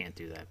 maybe you can't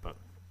do that. But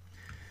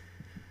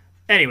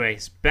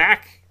anyways,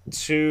 back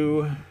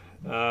to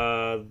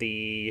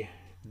the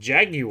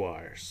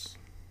Jaguars,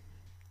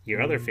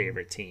 your other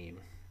favorite team.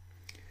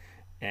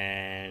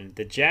 And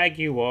the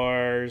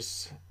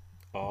Jaguars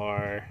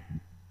are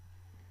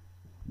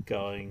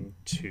going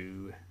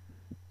to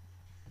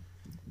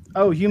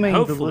you mean the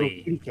little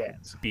hopefully kitty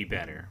cats? be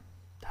better.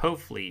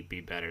 hopefully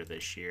be better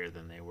this year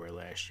than they were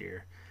last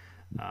year.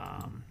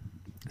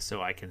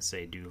 So I can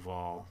say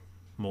Duval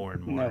more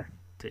and more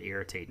to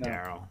irritate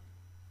Daryl.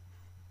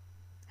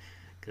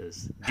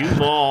 Because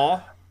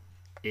Duval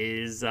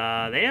is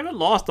they haven't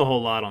lost a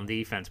whole lot on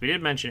defense. We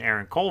did mention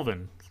Aaron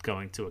Colvin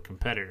going to a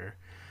competitor,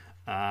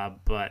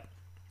 but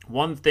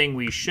one thing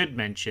we should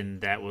mention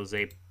that was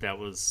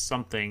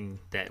something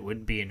that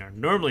would be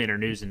normally in our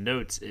news and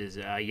notes is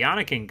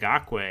Yannick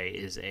Ngakoue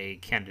is a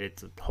candidate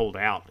to hold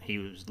out. He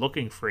was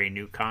looking for a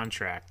new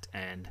contract,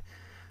 and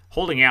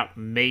holding out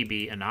may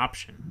be an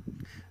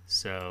option.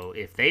 So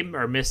if they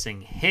are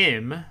missing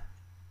him,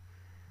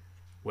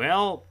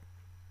 well,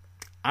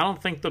 I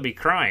don't think they'll be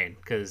crying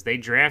because they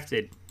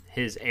drafted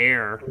his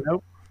heir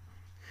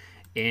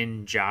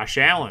in Josh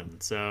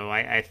Allen. So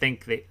I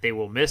think they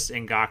will miss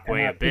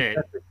Ngakoue a bit.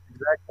 That's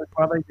exactly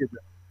why they did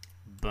that.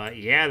 But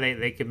yeah,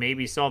 they could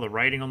maybe saw the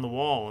writing on the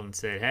wall and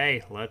said,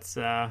 "Hey, let's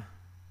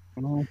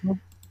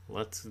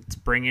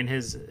bring in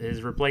his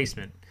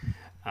replacement."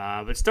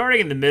 But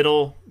starting in the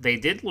middle, they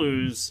did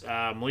lose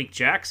Malik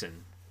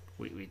Jackson.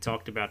 We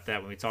talked about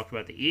that when we talked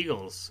about the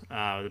Eagles.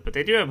 But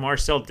they do have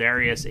Marcel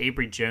Darius,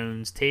 Avery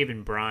Jones,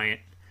 Taven Bryant.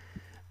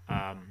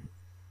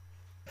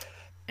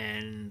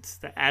 And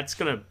that's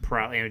going to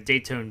probably...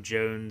 Dayton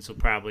Jones will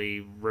probably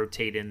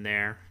rotate in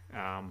there.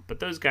 But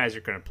those guys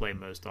are going to play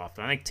most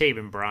often. I think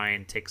Taven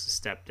Bryant takes a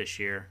step this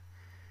year.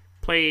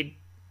 Played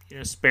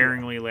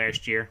sparingly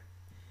last year.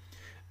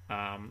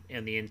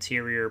 In the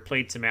interior,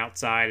 played some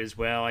outside as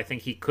well. I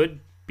think he could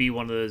be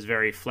one of those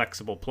very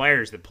flexible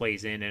players that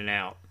plays in and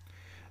out.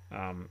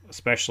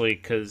 Especially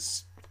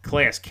because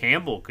Calais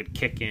Campbell could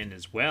kick in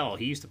as well.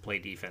 He used to play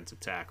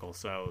defensive tackle,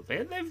 so they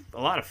have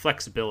a lot of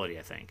flexibility,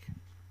 I think.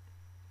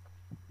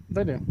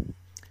 They do.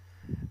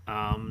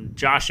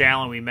 Josh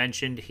Allen, we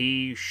mentioned,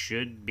 he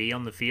should be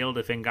on the field.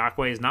 If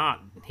Ngakoue is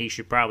not, he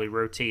should probably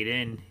rotate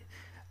in.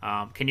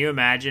 Can you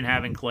imagine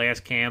having Calais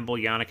Campbell,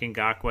 Yannick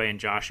Ngakoue,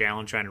 and Josh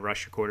Allen trying to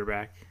rush your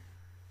quarterback?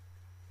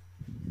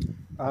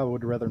 I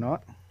would rather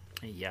not.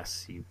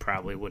 Yes, you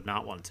probably would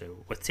not want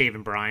to. With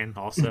Taven Bryan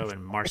also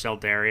and Marcel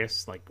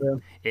Darius,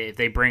 if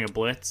they bring a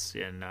blitz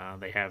and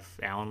they have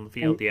Allen on the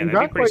field, that'd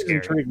be pretty scary.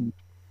 Intriguing.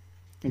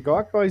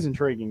 Ngakoue is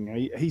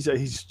intriguing.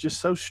 He's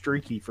just so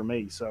streaky for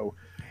me. So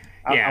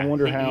I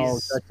wonder how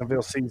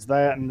Jacksonville sees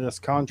that and this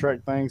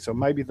contract thing. So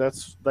maybe they,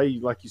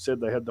 like you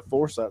said, they had the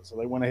foresight, so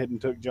they went ahead and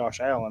took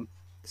Josh Allen.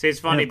 See, it's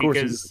funny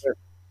because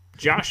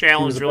Josh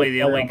Allen's really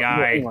the only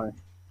guy. Anyway.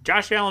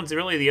 Josh Allen's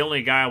really the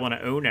only guy I want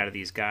to own out of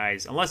these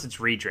guys, unless it's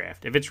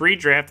redraft. If it's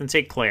redraft, then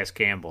take Calais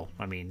Campbell.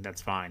 I mean,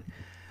 that's fine.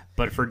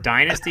 But for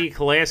Dynasty,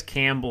 Calais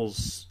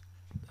Campbell's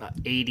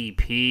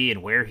ADP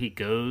and where he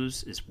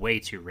goes is way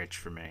too rich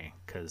for me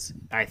because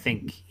I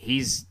think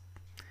he's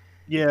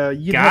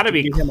got to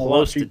be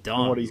close to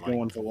done. What he's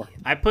going for.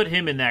 I put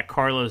him in that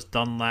Carlos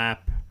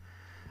Dunlap,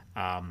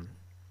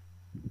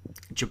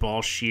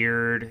 Jabal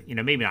Sheard,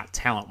 maybe not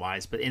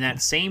talent-wise, but in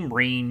that same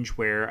range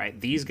where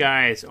these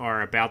guys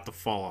are about to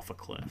fall off a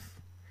cliff.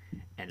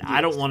 And yes.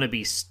 I don't want to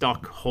be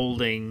stuck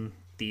holding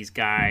these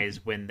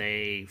guys when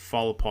they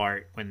fall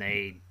apart, when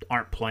they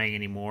aren't playing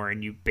anymore,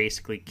 and you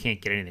basically can't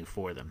get anything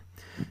for them.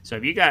 So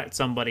if you got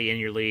somebody in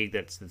your league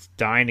that's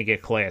dying to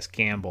get Calais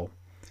Campbell,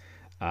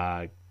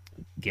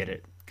 get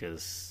it,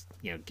 because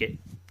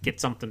get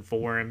something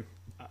for him.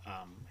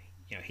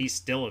 He's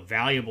still a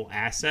valuable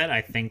asset.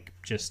 I think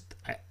just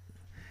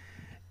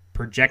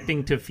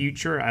projecting to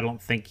future, I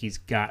don't think he's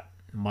got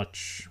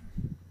much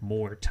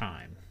more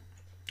time.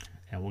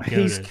 And we'll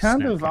he's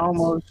kind of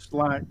almost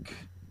like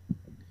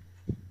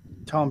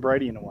Tom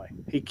Brady in a way.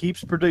 He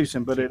keeps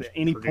producing, but at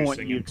any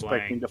point you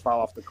expect him to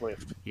fall off the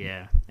cliff.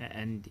 Yeah,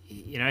 and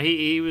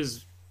he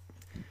was.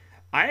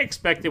 I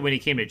expected when he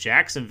came to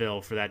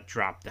Jacksonville for that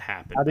drop to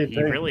happen. But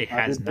he really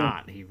has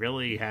not. He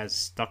really has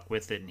stuck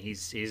with it, and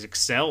he's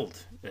excelled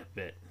a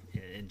bit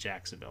in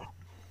Jacksonville.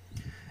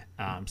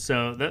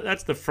 So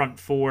that's the front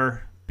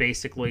four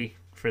basically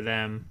for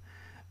them.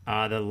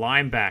 The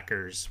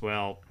linebackers,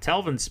 well,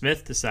 Telvin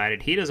Smith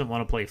decided he doesn't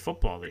want to play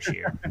football this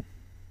year.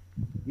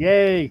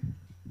 Yay!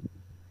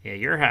 Yeah,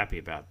 you're happy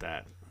about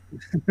that.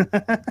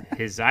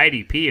 His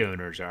IDP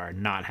owners are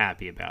not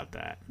happy about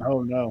that.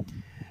 Oh, no.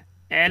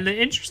 And the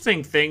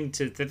interesting thing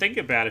to think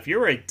about, if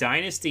you're in a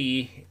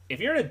dynasty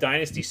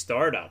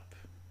startup,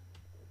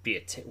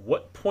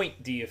 what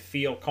point do you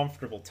feel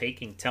comfortable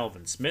taking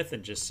Telvin Smith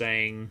and just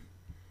saying,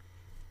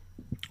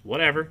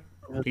 whatever,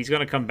 he's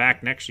going to come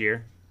back next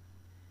year?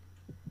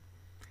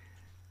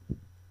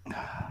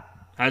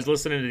 I was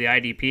listening to the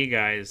IDP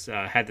guys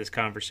had this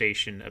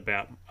conversation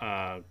about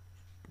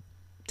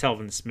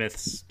Telvin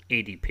Smith's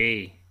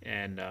ADP,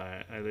 and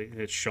I think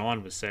that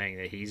Sean was saying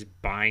that he's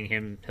buying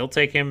him. He'll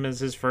take him as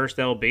his first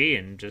LB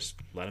and just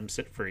let him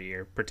sit for a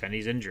year, pretend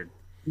he's injured.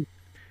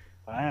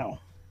 Wow.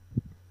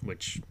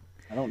 Which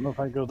I don't know if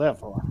I'd go that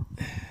far.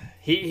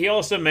 He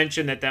also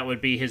mentioned that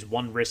would be his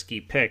one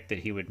risky pick that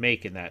he would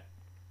make in that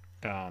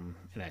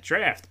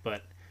draft,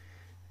 but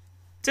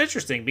it's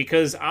interesting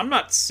because I'm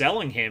not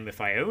selling him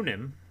if I own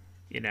him.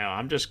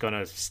 I'm just going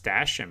to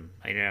stash him.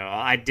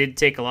 I did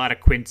take a lot of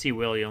Quincy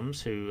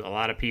Williams, who a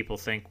lot of people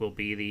think will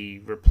be the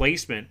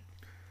replacement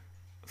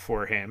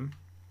for him,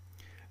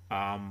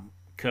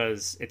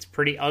 because it's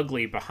pretty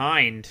ugly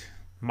behind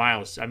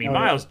Miles.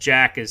 Miles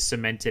Jack is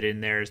cemented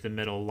in there as the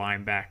middle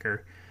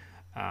linebacker.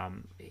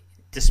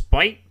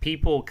 Despite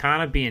people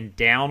kind of being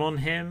down on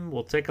him,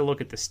 we'll take a look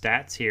at the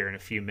stats here in a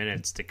few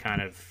minutes to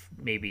kind of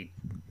maybe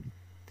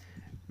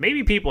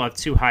people have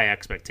too high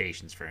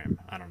expectations for him.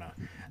 I don't know.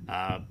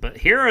 But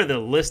here are the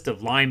list of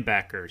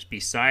linebackers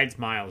besides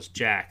Miles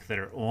Jack that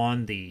are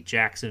on the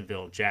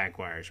Jacksonville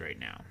Jaguars right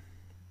now.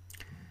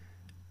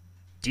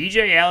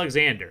 DJ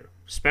Alexander,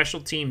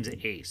 special teams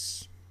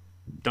ace.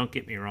 Don't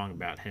get me wrong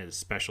about his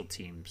special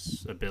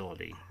teams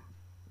ability.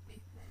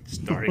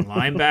 Starting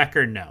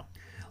linebacker, no.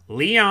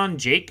 Leon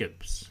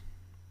Jacobs.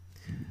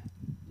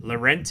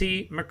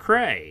 Laurenti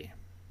McCray.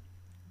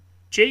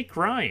 Jake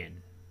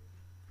Ryan,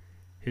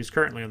 who's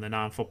currently on the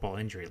non-football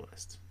injury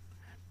list.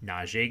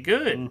 Najee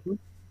Good. Mm-hmm.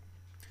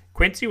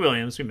 Quincy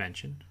Williams, we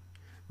mentioned.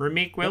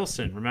 Ramik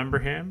Wilson, remember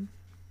him?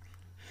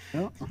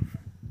 Yep.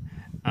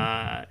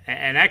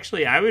 And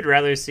actually, I would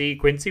rather see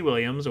Quincy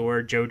Williams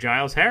or Joe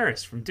Giles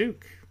Harris from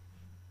Duke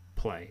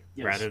play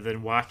rather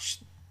than watch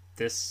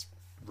this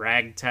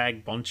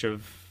ragtag bunch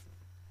of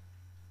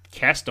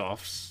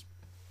cast-offs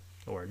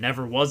or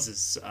never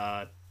was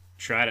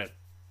try to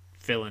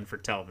fill in for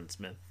Telvin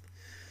Smith.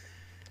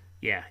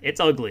 Yeah, it's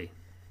ugly.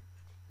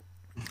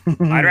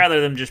 I'd rather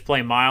them just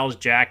play Miles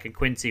Jack and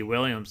Quincy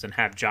Williams and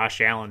have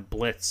Josh Allen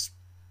blitz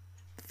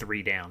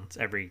 3 downs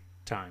every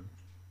time.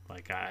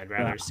 Like, I'd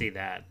rather see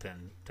that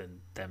than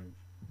them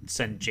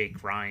send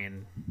Jake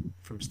Ryan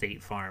from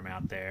State Farm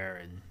out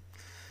there and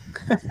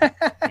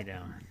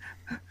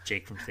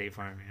Jake from State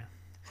Farm,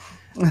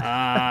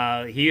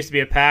 he used to be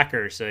a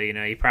Packer, so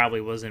he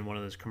probably was in one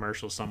of those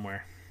commercials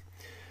somewhere.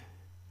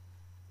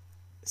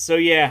 So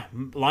yeah,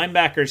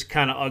 linebacker's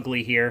kind of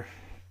ugly here.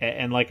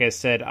 And like I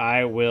said,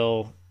 I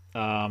will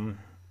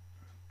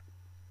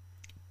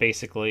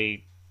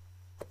basically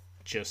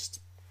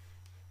just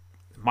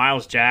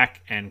Miles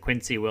Jack and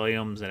Quincy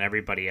Williams and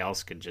everybody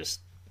else could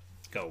just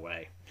go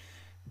away.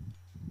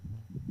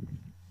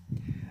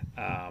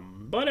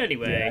 But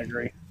anyway, I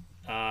agree.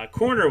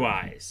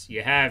 Corner-wise,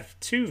 you have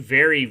 2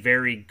 very,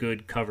 very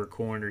good cover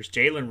corners,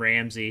 Jalen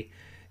Ramsey,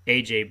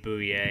 AJ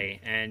Bouye.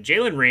 And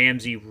Jalen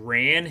Ramsey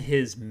ran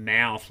his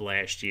mouth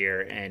last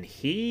year, and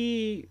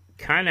he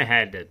kind of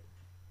had to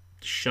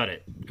shut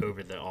it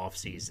over the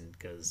offseason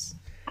because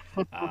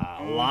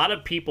a lot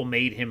of people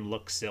made him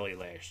look silly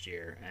last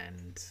year,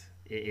 and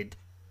it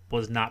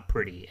was not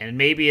pretty. And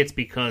maybe it's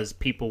because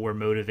people were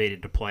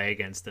motivated to play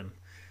against him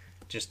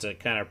just to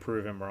kind of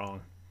prove him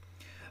wrong.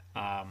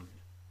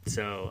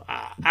 So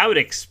I would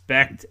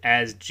expect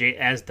as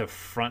the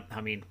front,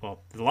 the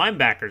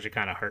linebackers are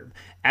kind of hurt.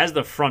 As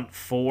the front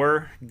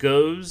 4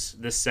 goes,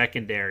 the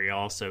secondary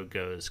also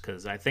goes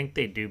because I think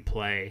they do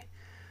play.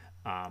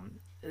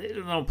 They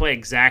don't play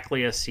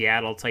exactly a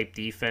Seattle-type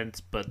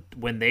defense, but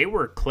when they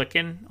were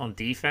clicking on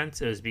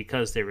defense, it was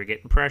because they were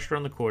getting pressure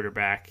on the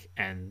quarterback,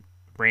 and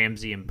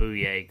Ramsey and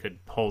Bouye could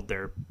hold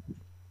their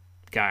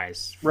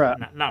guys. Right.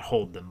 Not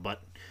hold them,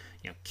 but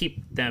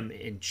keep them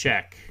in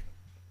check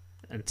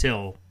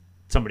until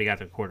somebody got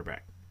the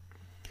quarterback.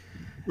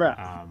 Right.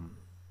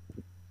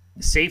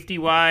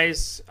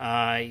 Safety-wise,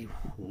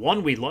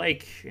 one we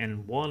like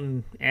and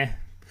one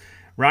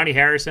Ronnie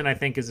Harrison, I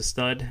think, is a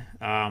stud.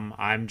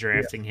 I'm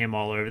drafting him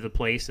all over the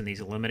place in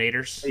these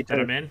eliminators that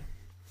I'm in.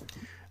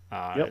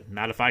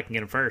 Not if I can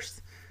get him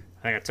first.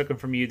 I think I took him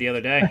from you the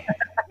other day.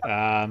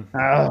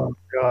 Oh,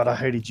 God, I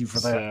hated you for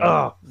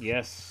that.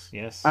 Yes.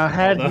 I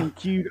had him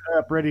queued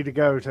up, ready to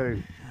go,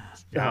 too.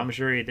 I'm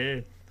sure he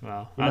did.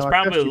 Well, I was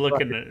probably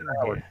looking at...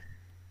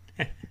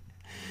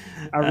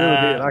 I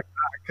really did. I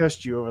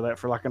cussed you over that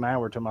for like an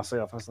hour to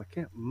myself. I was like,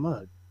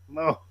 mud.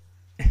 No.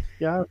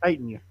 Yeah, I was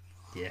hating you.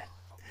 Yeah.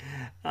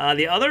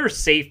 The other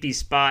safety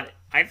spot,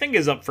 I think,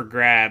 is up for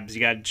grabs.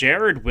 You got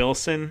Jared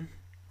Wilson.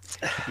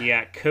 You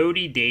got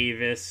Cody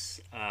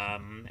Davis.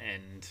 And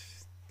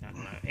I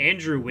don't know,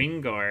 Andrew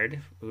Wingard,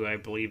 who I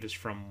believe is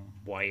from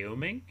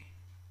Wyoming.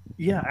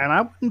 Yeah, and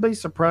I wouldn't be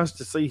surprised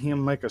to see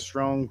him make a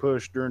strong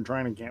push during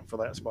training camp for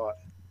that spot.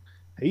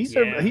 He's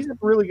a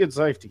really good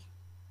safety.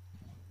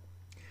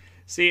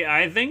 See,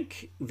 I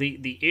think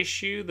the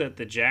issue that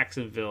the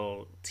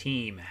Jacksonville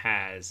team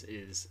has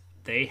is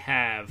they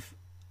have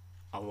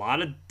a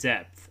lot of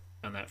depth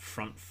on that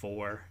front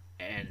 4,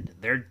 and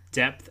their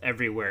depth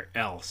everywhere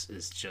else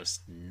is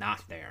just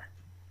not there.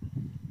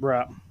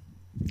 Right.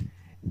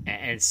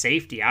 And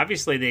safety,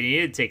 obviously they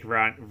needed to take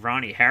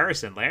Ronnie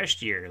Harrison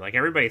last year. Like,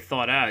 everybody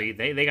thought,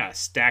 they got a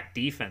stacked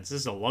defense.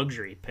 This is a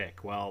luxury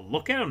pick. Well,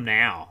 look at them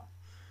now.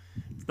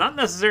 It's not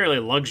necessarily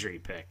a luxury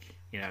pick.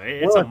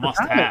 It's a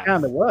must-have. It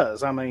kind of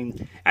was. I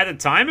mean, at the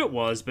time it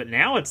was, but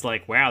now it's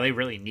like, wow, they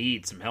really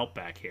need some help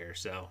back here.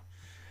 So,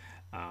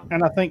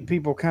 and I think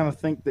people kind of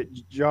think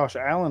that Josh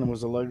Allen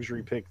was a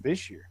luxury pick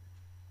this year.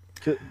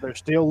 They're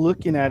still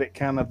looking at it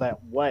kind of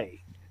that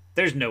way.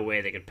 There's no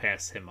way they could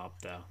pass him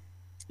up, though.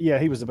 Yeah,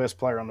 he was the best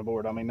player on the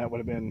board. I mean, that would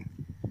have been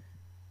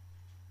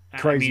I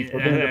crazy mean, for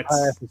them to that's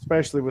pass,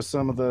 especially with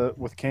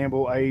with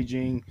Campbell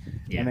aging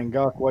yeah. and then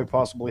Ngakoue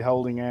possibly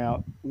holding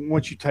out.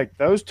 Once you take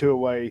those two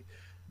away,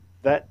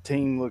 that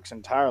team looks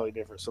entirely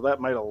different. So that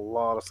made a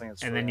lot of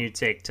sense. And for then them. you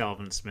take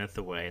Telvin Smith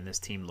away, and this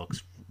team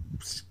looks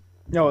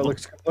No, it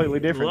looks completely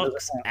different.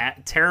 looks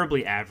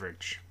terribly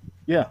average.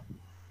 Yeah,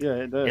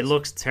 it does. It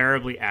looks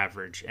terribly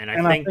average, and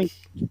And I think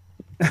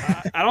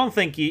I don't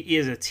think he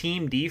is a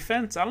team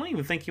defense. I don't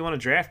even think you want to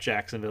draft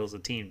Jacksonville as a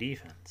team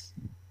defense.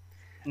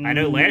 I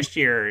know last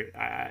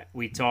year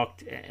we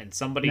talked, and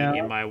somebody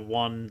in my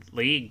one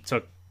league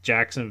took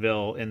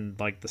Jacksonville in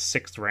like the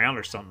 6th round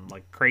or something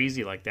like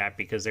crazy like that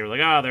because they were like,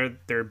 oh,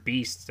 they're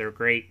beasts, they're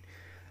great.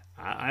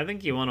 I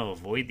think you want to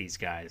avoid these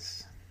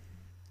guys.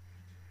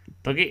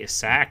 They'll get you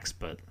sacks,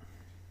 but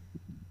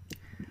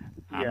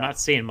I'm not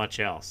seeing much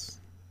else.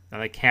 I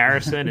think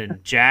Harrison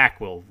and Jack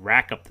will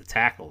rack up the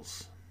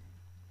tackles.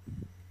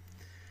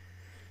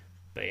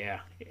 But yeah,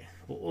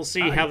 we'll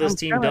see how this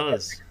team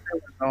does.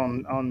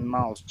 On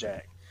Miles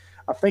Jack,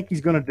 I think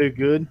he's going to do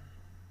good,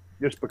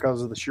 just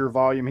because of the sheer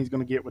volume he's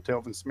going to get with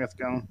Telvin Smith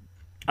gone.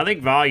 I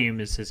think volume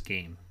is his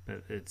game.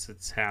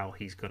 It's how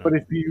he's going to.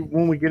 But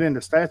when we get into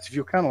stats, if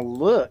you kind of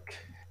look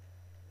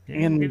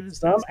in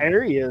some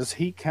areas,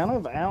 he kind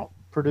of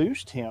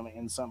outproduced him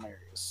in some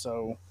areas.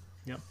 So,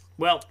 yep.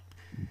 Well,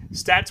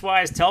 stats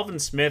wise,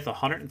 Telvin Smith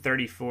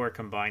 134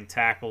 combined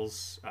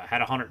tackles,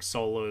 had 100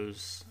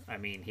 solos. I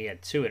mean, he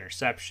had 2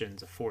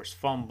 interceptions, a forced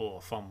fumble,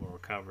 a fumble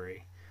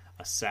recovery,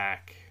 a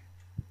sack,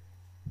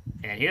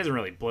 and he doesn't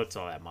really blitz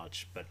all that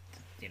much. But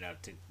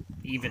to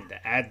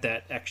add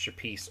that extra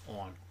piece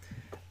on,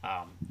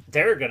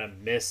 they're gonna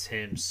miss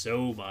him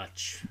so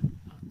much.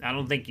 I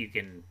don't think you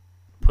can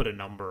put a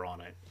number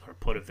on it or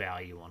put a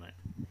value on it.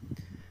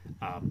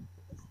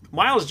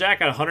 Miles Jack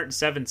had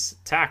 107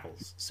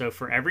 tackles. So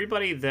for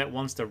everybody that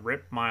wants to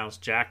rip Miles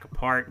Jack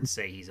apart and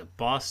say he's a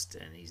bust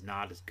and he's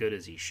not as good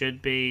as he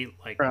should be,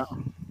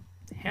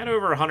 he had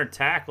over 100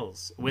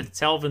 tackles with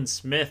Telvin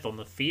Smith on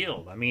the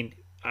field. I mean,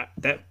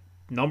 that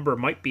number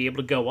might be able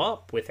to go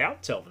up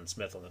without Telvin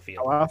Smith on the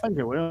field. I think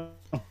it will.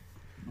 I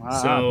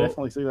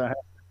definitely see that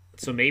happen.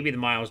 So maybe the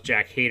Miles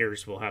Jack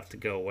haters will have to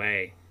go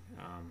away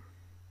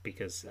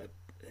because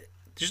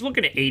just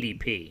looking at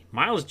ADP,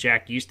 Miles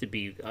Jack used to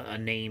be a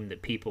name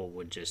that people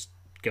would just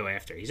go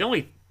after. He's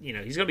only,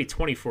 he's going to be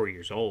 24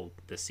 years old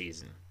this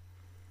season.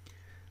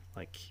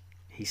 Like,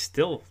 he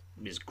still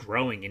is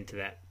growing into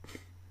that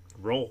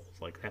role,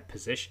 like that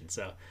position.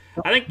 So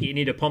I think you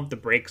need to pump the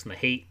brakes on the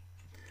hate.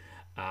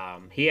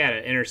 He had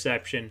an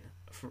interception,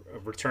 a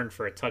return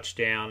for a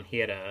touchdown. He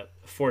had a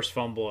forced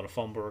fumble and a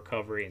fumble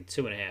recovery and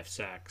 2.5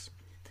 sacks.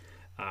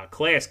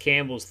 Calais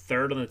Campbell's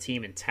 3rd on the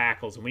team in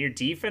tackles. And when your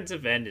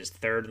defensive end is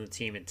 3rd on the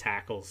team in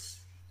tackles,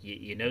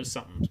 you know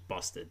something's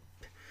busted.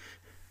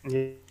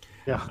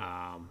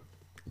 Yeah.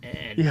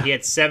 He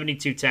had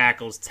 72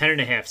 tackles,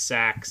 10.5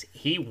 sacks.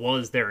 He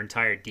was their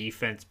entire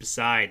defense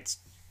besides,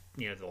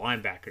 the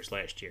linebackers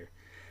last year.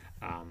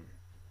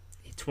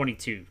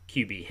 22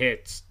 QB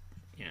hits,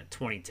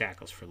 20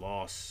 tackles for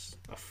loss,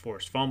 a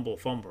forced fumble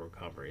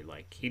recovery.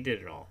 Like, he did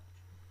it all.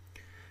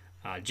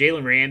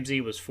 Jalen Ramsey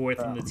was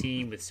 4th on the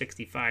team with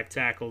 65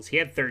 tackles. He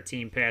had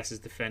 13 passes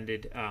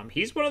defended.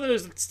 He's one of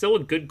those that's still a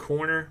good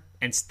corner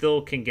and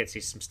still can get you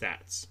some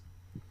stats.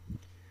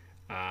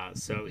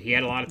 So he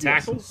had a lot of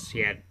tackles. He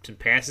had some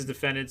passes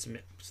defended, some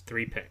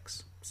 3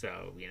 picks.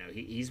 So,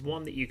 he's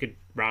one that you could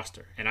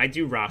roster. And I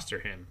do roster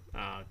him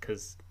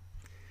because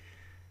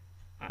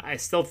I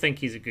still think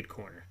he's a good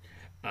corner.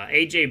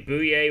 AJ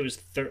Bouye was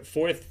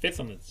 5th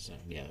on the team.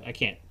 Yeah, I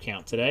can't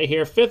count today.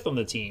 Here, 5th on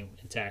the team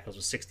in tackles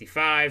with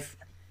 65.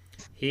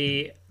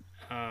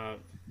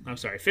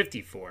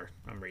 54.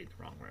 I'm reading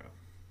the wrong row.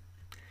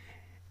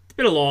 It's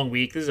been a long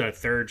week. This is our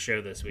 3rd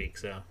show this week,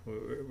 so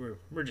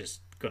we're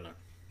just gonna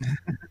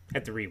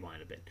have to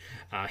rewind a bit.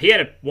 He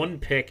had 1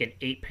 pick and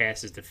 8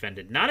 passes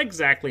defended. Not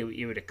exactly what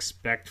you would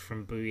expect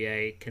from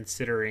Bouye,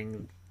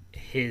 considering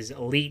his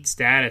elite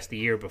status the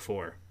year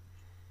before.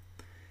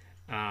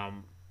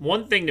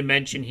 One thing to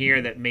mention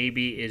here that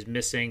maybe is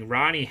missing,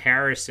 Ronnie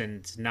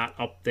Harrison's not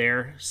up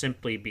there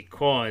simply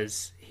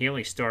because he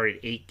only started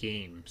 8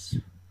 games.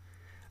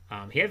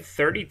 He had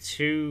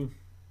 32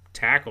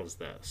 tackles,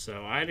 though,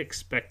 so I'd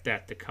expect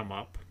that to come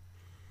up.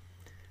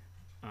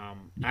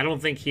 I don't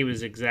think he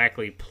was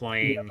exactly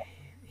playing.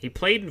 He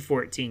played in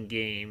 14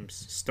 games,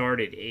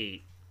 started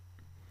 8.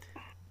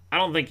 I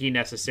don't think he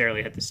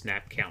necessarily had the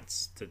snap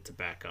counts to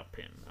back up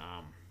him.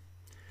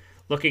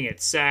 Looking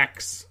at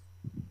sacks,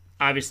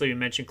 obviously, we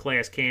mentioned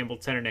Calais Campbell,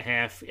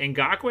 10.5.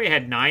 Ngakoue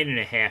had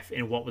 9.5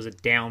 in what was a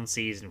down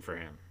season for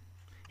him.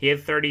 He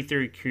had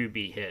 33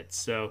 QB hits.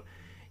 So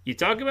you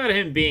talk about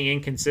him being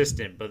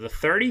inconsistent, but the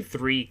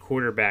 33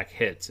 quarterback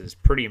hits is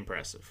pretty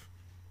impressive.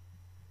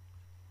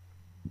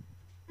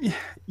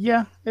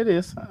 Yeah, it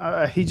is.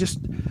 He's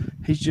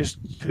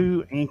just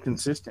too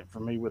inconsistent for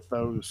me with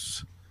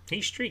those.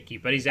 He's streaky,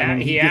 but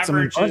he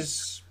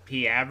averages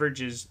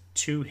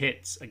 2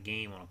 hits a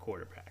game on a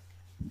quarterback.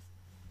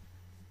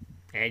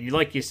 And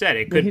like you said,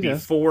 it could he be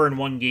does. 4 in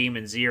one game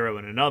and 0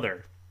 in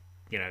another.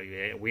 You know,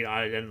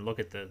 I didn't look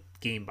at the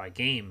game by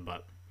game,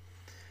 but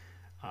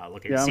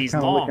look at Yeah, I'm season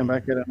kind of long. looking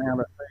back at it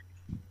now.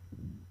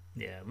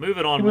 Yeah,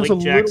 moving on. He was a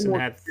Malik little Jackson more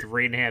had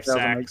 3.5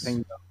 sacks.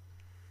 2018.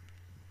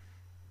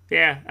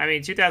 Yeah, I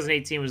mean,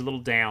 2018 was a little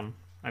down.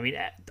 I mean,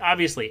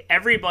 obviously,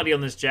 everybody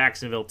on this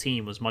Jacksonville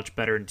team was much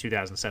better in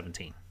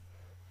 2017.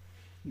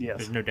 Yes.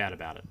 There's no doubt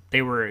about it.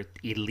 They were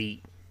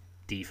elite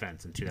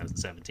defense in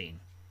 2017.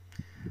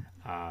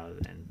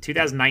 And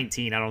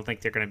 2019, I don't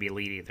think they're going to be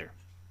elite either.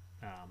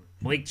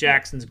 Malik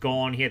Jackson's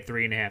gone. He had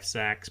 3.5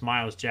 sacks.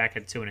 Miles Jack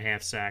had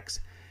 2.5 sacks.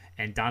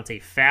 And Dante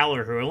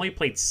Fowler, who only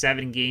played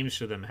 7 games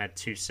for them, had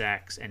 2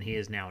 sacks, and he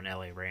is now an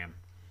LA Ram.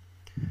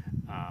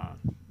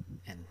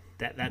 And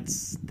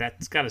that's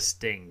got to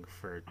sting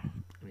for.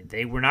 I mean,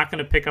 they were not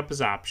going to pick up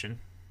his option,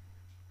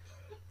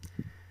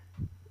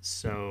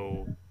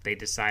 so they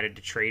decided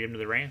to trade him to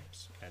the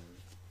Rams, and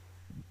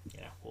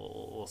yeah,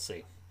 we'll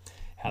see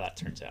how that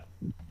turns out.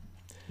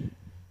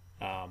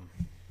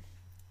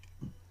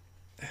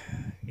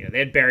 You know, they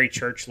had Barry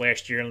Church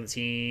last year on the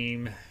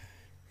team.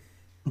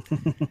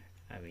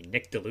 I mean,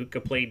 Nick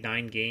DeLuca played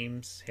 9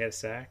 games, had a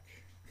sack.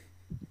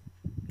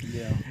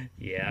 Yeah.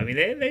 Yeah, I mean,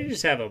 they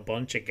just have a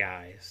bunch of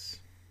guys,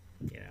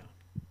 you know.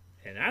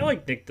 And I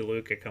like Nick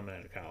DeLuca coming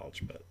out of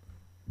college, but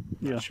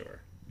not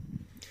sure.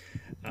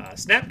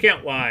 Snap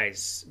count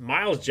wise,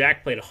 Miles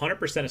Jack played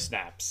 100% of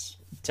snaps.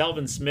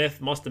 Telvin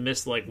Smith must have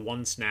missed like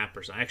 1 snap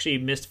or something. Actually,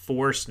 he missed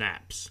 4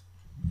 snaps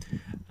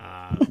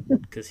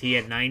because he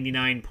had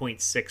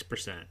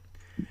 99.6%.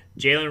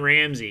 Jalen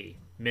Ramsey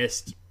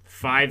missed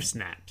 5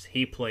 snaps.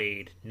 He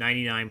played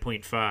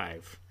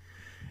 99.5.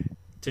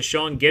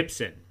 Tashawn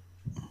Gibson,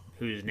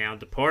 who's now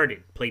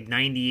departed, played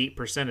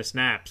 98% of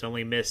snaps.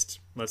 Only missed,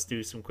 let's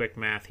do some quick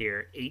math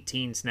here,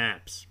 18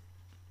 snaps.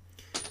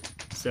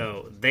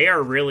 So they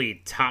are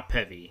really top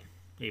heavy.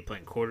 Are you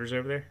playing quarters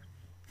over there?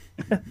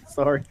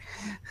 Sorry.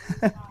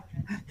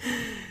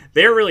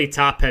 They're really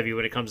top heavy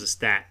when it comes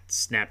to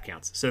snap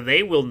counts. So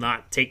they will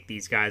not take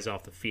these guys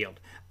off the field.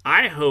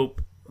 My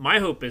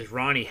hope is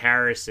Ronnie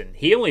Harrison.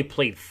 He only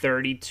played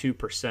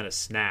 32% of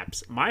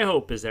snaps. My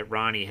hope is that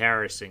Ronnie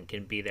Harrison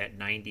can be that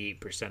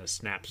 98% of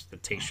snaps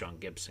that Tashawn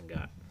Gibson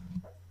got.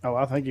 Oh,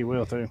 I think he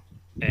will too.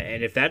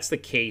 And if that's the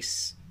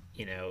case,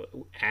 you know,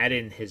 add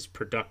in his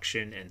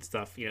production and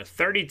stuff, you know,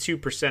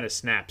 32% of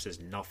snaps is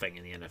nothing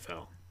in the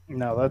NFL.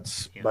 No,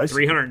 that's You know,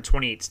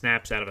 328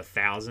 snaps out of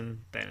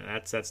 1,000, then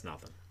that's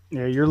nothing.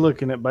 Yeah, you're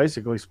looking at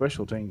basically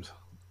special teams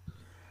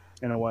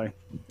in a way.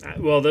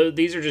 Well,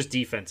 these are just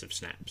defensive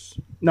snaps.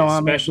 No,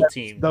 I mean, special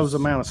teams. Those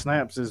amount of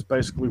snaps is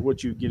basically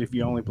what you get if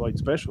you only played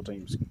special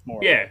teams.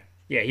 More. Yeah,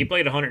 he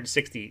played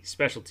 160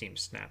 special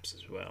teams snaps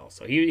as well.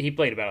 So he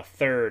played about a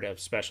third of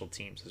special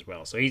teams as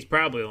well. So he's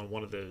probably on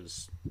one of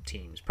those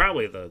teams,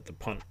 probably the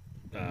punt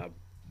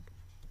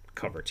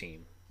cover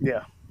team.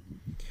 Yeah.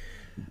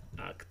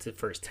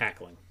 For his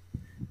tackling.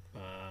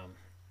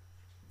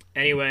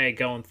 Anyway,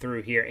 going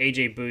through here,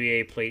 AJ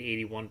Bouye played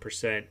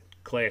 81%.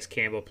 Calais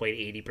Campbell played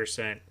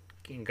 80%.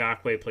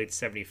 Ngakoue played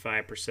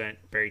 75%.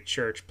 Barry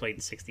Church played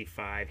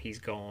 65%. He's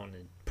gone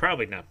and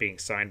probably not being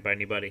signed by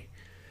anybody.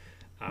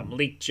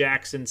 Malik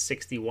Jackson,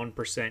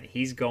 61%.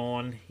 He's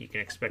gone. You can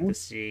expect to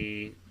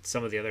see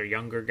some of the other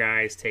younger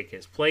guys take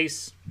his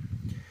place.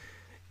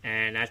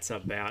 And that's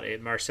about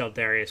it. Marcel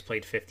Darius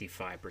played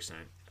 55%.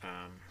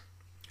 A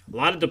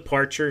lot of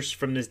departures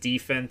from this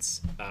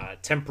defense.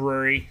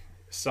 Temporary,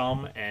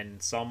 some,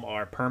 and some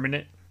are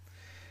permanent.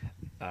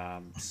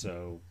 Yeah,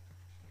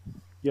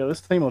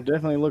 this team will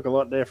definitely look a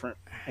lot different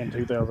in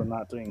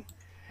 2019.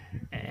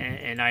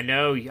 And I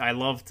know I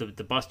love to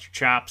bust your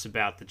chops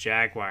about the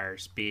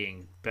Jaguars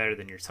being better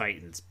than your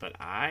Titans, but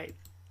I'm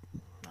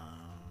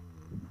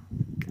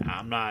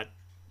not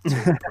too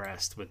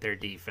impressed with their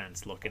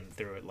defense looking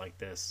through it like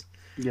this.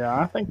 Yeah,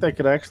 I think they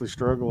could actually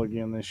struggle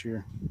again this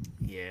year.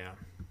 Yeah.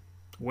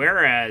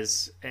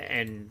 Whereas,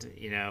 and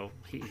you know,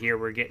 here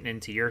we're getting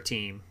into your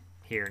team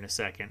here in a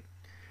second.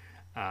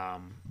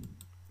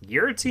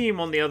 Your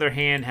team, on the other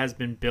hand, has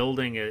been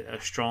building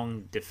a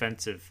strong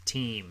defensive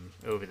team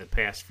over the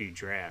past few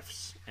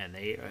drafts, and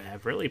they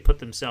have really put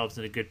themselves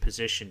in a good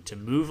position to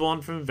move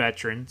on from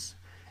veterans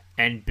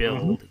and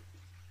build. Mm-hmm.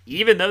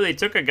 Even though they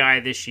took a guy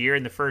this year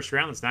in the first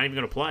round that's not even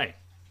going to play.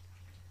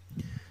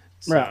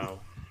 So, right.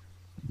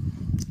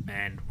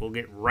 And we'll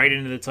get right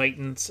into the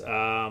Titans.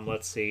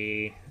 Let's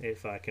see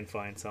if I can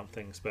find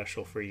something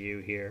special for you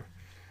here.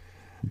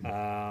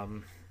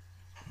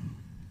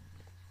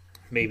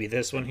 Maybe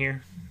this one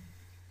here.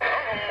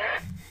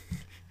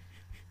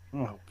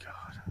 Oh,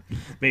 God.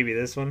 Maybe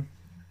this one.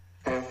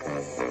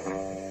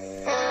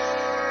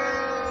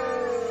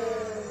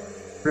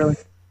 Really?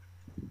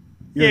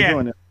 You're Yeah.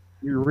 enjoying it.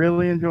 You're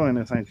really enjoying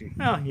this, ain't you?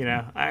 Well, you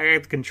know, I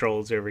got the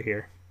controls over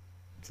here.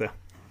 So,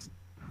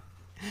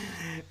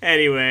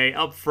 anyway,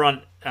 up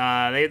front,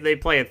 they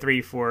play a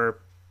 3-4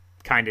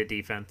 kind of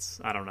defense.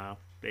 I don't know.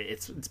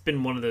 It's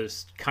been one of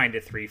those kind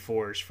of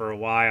 3-4s for a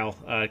while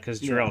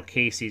because Jarrell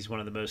Casey's one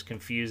of the most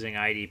confusing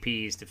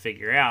IDPs to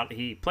figure out.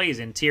 He plays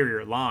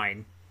interior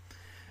line,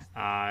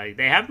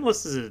 They have him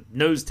listed as a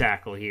nose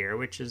tackle here,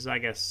 which is, I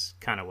guess,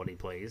 kind of what he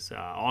plays.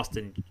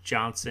 Austin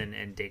Johnson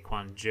and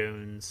Daquan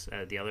Jones,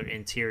 the other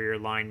interior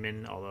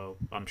linemen, although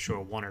I'm sure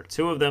one or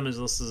two of them is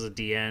listed as a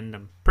D-end.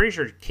 I'm pretty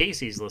sure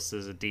Casey's listed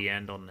as a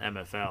D-end on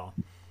MFL.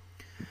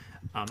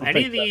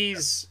 Any of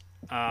these,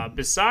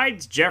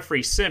 besides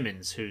Jeffrey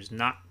Simmons, who's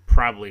not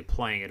probably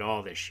playing at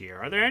all this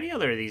year, are there any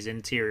other of these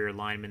interior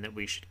linemen that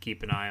we should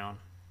keep an eye on?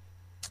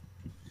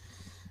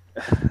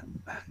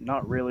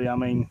 Not really. I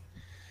mean,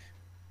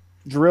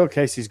 Jarrell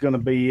Casey's going to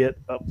be it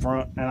up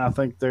front, and I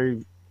think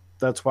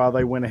that's why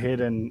they went ahead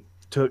and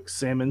took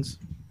Simmons.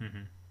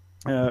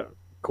 Mm-hmm.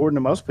 According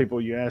to most people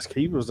you ask,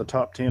 he was a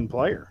top 10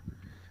 player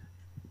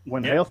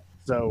when healthy.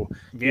 So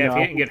yeah, if he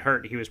didn't get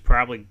hurt, he was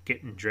probably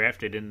getting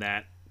drafted in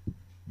that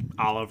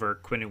Oliver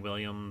Quinnen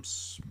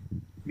Williams.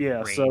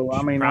 Yeah, range. so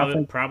I mean,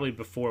 probably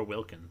before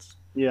Wilkins.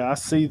 Yeah, I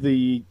see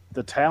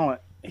the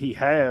talent he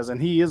has,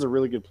 and he is a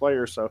really good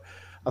player. So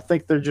I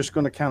think they're just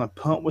going to kind of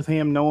punt with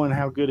him, knowing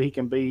how good he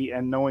can be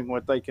and knowing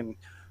what they can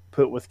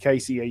put with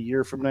Casey a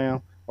year from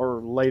now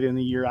or late in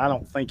the year. I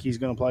don't think he's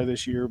going to play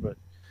this year, but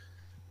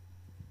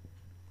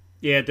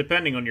yeah,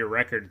 depending on your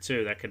record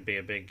too, that could be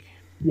a big.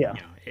 Yeah,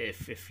 you know,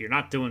 if you're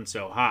not doing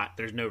so hot,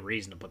 there's no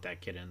reason to put that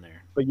kid in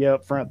there. But yeah,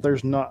 up front,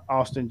 there's not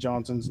Austin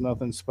Johnson's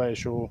nothing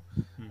special.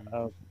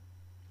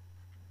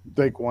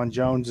 Daquan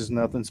Jones is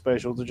nothing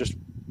special. They're just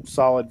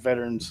solid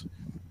veterans.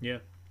 Yeah.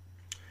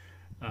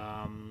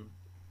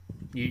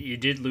 You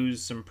did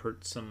lose some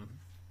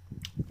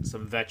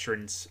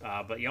veterans,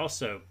 but you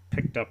also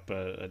picked up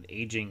an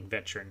aging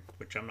veteran,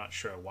 which I'm not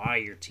sure why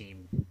your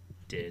team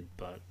did.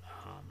 But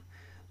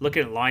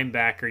looking at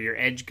linebacker, your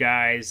edge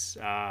guys,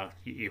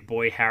 your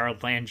boy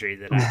Harold Landry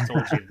that I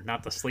told you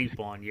not to sleep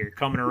on, you're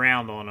coming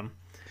around on him.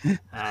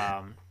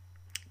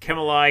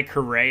 Kemalai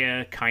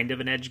Correa, kind of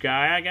an edge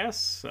guy, I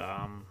guess.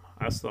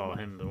 I saw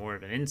him more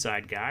of an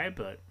inside guy,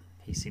 but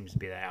he seems to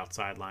be the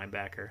outside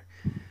linebacker.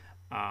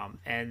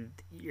 And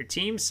your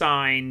team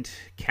signed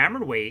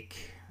Cameron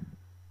Wake.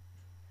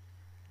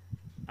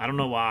 I don't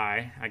know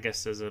why. I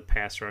guess as a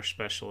pass rush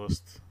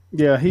specialist.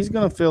 Yeah, he's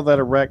going to fill that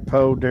Iraq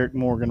Poe, Derek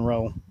Morgan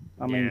role.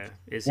 I mean,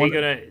 is he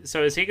gonna?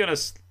 So is he gonna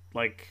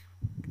like?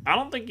 I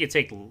don't think you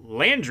take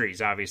Landry's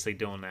obviously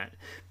doing that.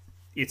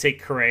 You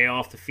take Correa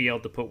off the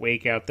field to put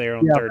Wake out there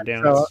on third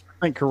down. I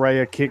think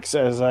Correa kicks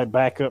as a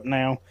backup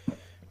now.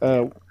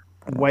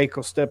 Wake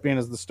will step in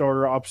as the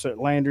starter opposite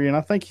Landry, and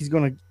I think he's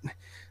going to.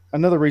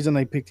 Another reason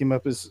they picked him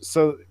up is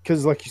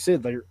because, like you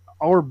said, they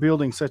are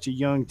building such a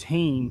young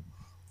team.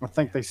 I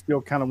think they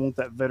still kind of want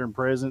that veteran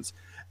presence,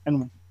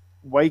 and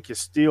Wake is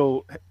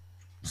still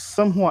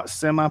somewhat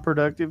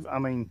semi-productive. I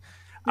mean,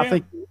 I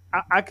think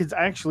I could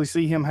actually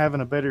see him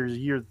having a better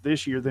year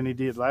this year than he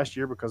did last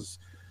year because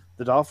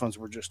the Dolphins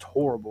were just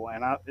horrible.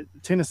 And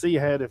Tennessee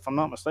had, if I'm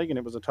not mistaken,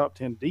 it was a top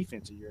 10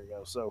 defense a year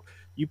ago. So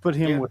you put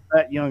him with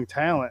that young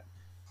talent,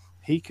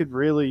 he could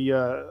really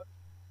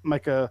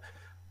make a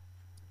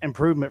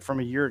improvement from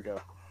a year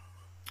ago.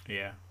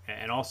 Yeah,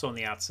 and also on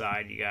the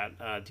outside, you got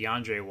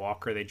DeAndre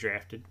Walker they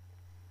drafted.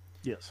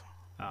 Yes.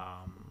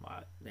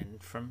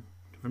 And from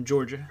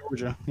Georgia.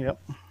 Georgia,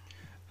 yep.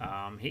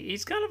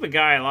 He's kind of a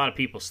guy a lot of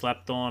people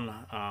slept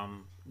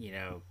on. You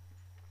know,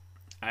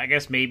 I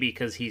guess maybe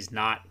because he's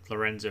not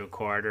Lorenzo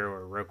Carter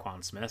or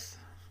Roquan Smith.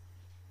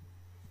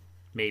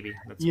 Maybe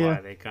that's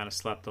why they kind of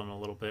slept on a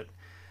little bit.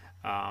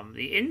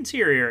 The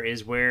interior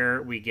is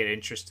where we get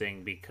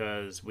interesting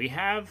because we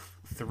have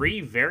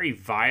 3 very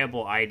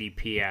viable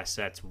IDP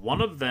assets.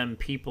 One of them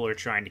people are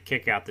trying to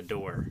kick out the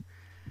door.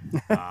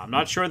 I'm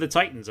not sure the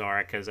Titans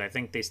are because I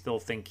think they still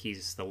think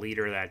he's the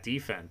leader of that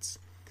defense.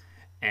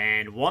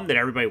 And one that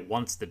everybody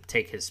wants to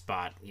take his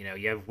spot. You know,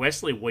 you have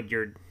Wesley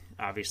Woodyard,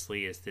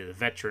 obviously, is the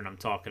veteran I'm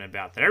talking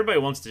about, that everybody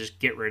wants to just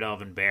get rid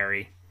of and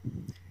bury.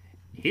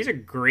 He's a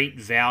great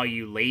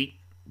value late.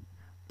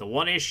 The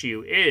one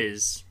issue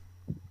is,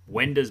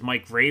 when does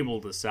Mike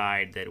Vrabel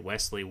decide that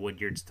Wesley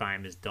Woodyard's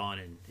time is done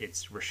and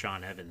it's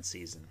Rashaan Evans'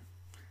 season?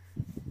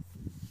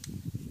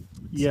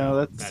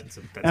 Yeah, that's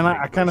and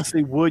I kind of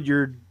see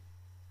Woodyard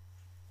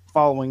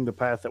following the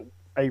path that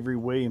Avery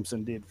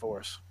Williamson did for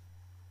us.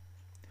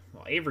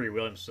 Well, Avery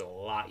Williamson's a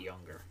lot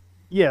younger.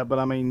 Yeah, but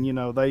I mean, you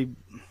know, they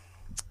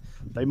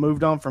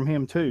moved on from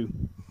him too.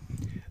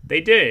 They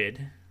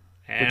did,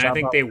 and I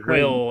think they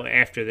will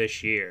after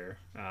this year.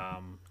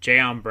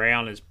 Jayon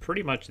Brown is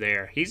pretty much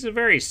there. He's a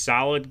very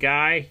solid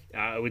guy.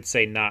 I would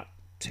say not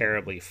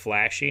terribly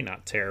flashy,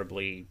 not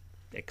terribly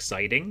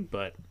exciting,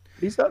 but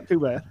he's not too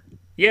bad.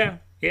 Yeah.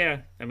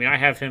 I mean, I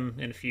have him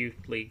in a few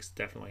leagues,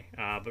 definitely.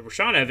 But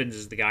Rashaan Evans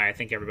is the guy I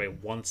think everybody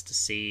wants to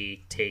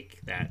see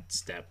take that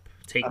step,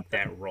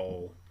 that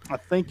role. I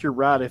think you're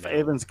right. If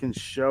Evans can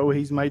show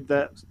he's made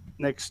that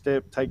next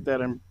step, take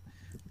that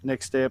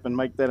next step and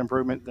make that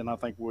improvement, then I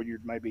think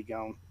Woodyard may be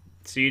gone.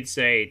 So you'd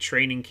say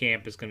training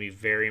camp is going to be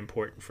very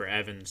important for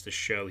Evans to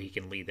show he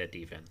can lead that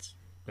defense,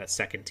 that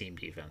second team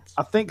defense.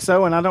 I think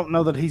so, and I don't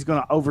know that he's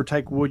going to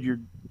overtake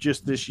Woodyard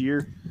just this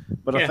year,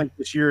 but I think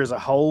this year as a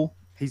whole,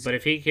 but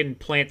if he can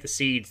plant the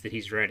seeds that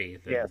he's ready.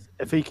 Yes,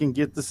 if he can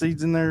get the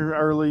seeds in there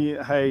early,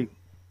 hey,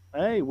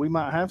 hey, we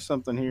might have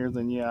something here,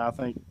 then yeah, I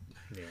think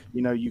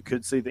Yeah. you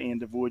could see the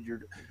end of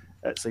Woodyard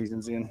at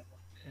season's end.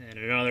 And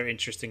another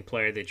interesting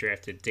player they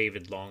drafted,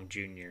 David Long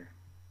Jr.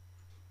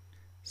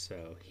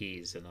 So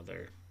he's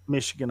another.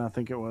 Michigan, I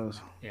think it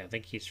was. Yeah, I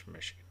think he's from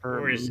Michigan. Or-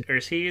 Or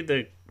is he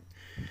the?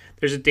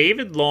 There's a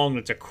David Long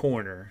that's a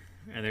corner,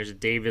 and there's a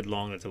David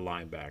Long that's a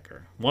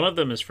linebacker. One of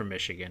them is from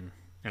Michigan,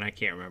 and I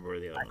can't remember where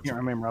the other I one's can't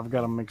from. remember. I've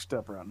got them mixed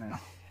up right now.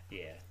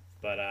 Yeah,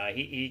 but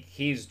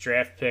he's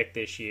draft pick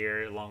this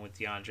year along with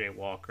DeAndre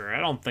Walker. I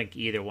don't think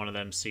either one of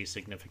them see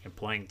significant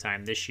playing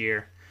time this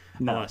year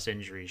No. unless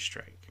injuries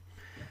strike.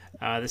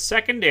 The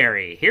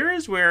secondary, here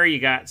is where you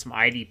got some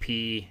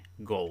IDP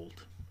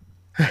gold,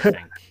 I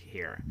think,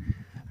 here.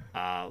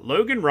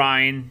 Logan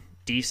Ryan,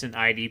 decent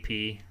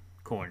IDP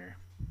corner.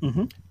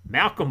 Mhm.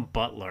 Malcolm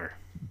Butler.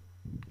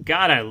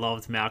 God, I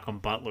loved Malcolm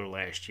Butler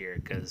last year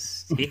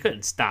because he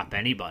couldn't stop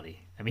anybody.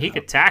 I mean, he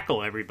could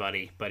tackle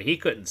everybody, but he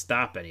couldn't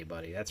stop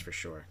anybody, that's for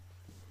sure.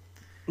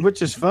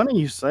 Which is funny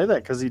you say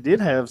that because he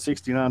did have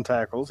 69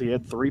 tackles. He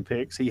had 3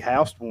 picks. He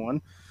housed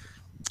one.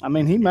 I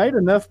mean, he made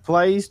enough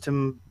plays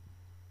to.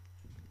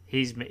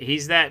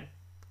 He's that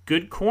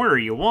good corner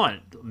you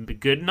want.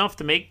 Good enough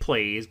to make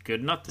plays,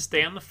 good enough to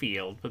stay on the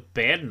field, but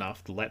bad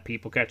enough to let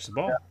people catch the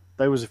ball.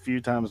 There was a few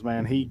times,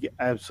 man, he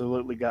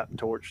absolutely got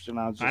torched, and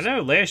I was just. I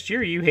know. Last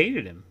year you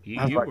hated him. I You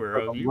was like,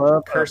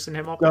 were cursing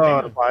him up and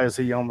God, down why is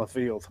he on the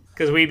field?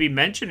 because we'd be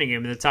mentioning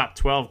him in the top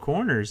 12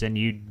 corners, and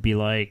you'd be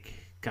like,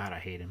 "God, I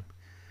hate him."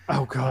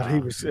 Oh God,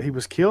 he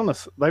was killing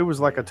us. There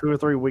was like a 2 or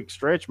 3 week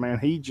stretch, man.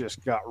 He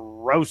just got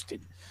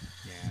roasted.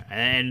 Yeah,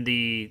 and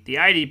the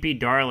IDP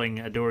darling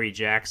Adoree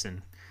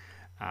Jackson,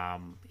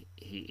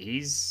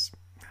 he's.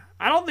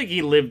 I don't think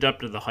he lived up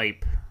to the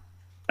hype.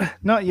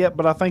 Not yet,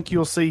 but I think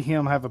you'll see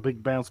him have a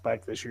big bounce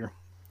back this year.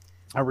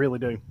 I really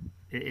do.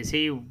 Is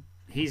he?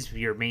 He's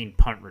your main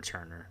punt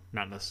returner,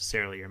 not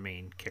necessarily your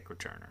main kick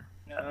returner.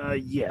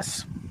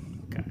 Yes.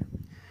 Okay.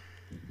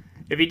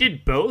 If he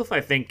did both, I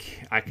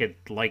think I could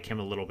like him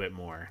a little bit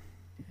more.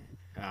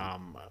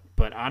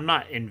 But I'm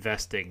not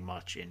investing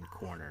much in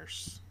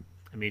corners.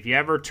 I mean, if you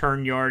ever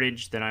turn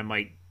yardage, then I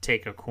might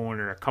take a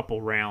corner a couple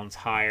rounds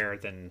higher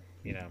than,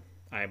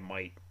 I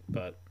might.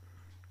 But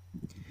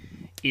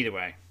either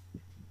way,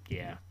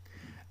 yeah.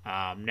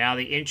 Now,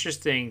 the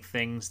interesting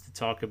things to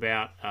talk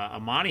about,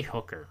 Amani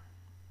Hooker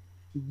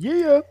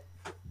Yeah.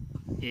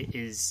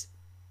 is...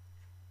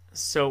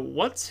 So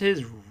what's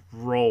his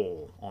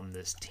role on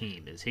this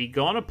team? Is he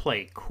going to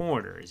play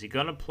corner? Is he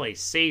going to play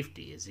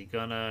safety? Is he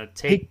going to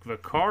take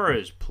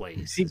Vaccaro's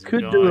place? He Is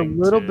could do a going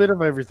little to- bit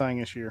of everything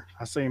this year.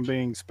 I see him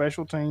being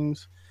special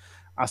teams.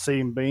 I see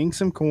him being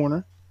some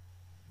corner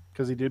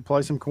because he did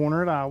play some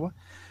corner at Iowa.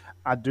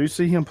 I do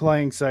see him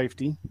playing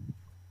safety,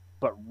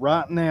 but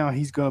right now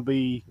he's going to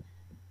be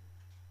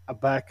a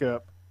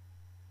backup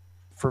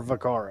for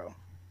Vaccaro.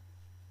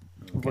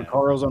 Okay.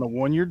 Vaccaro's on a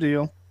 1-year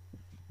deal.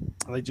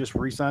 They just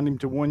re-signed him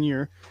to 1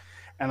 year,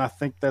 and I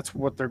think that's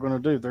what they're going to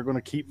do. They're going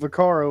to keep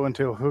Vaccaro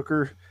until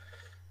Hooker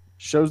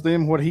shows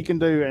them what he can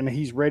do, and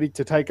he's ready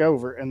to take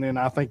over. And then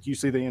I think you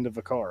see the end of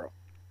Vaccaro,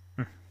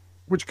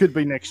 which could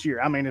be next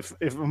year. I mean, if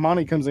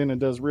Amani comes in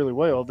and does really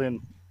well, then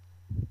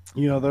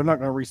they're not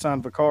going to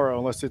re-sign Vaccaro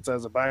unless it's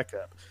as a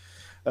backup.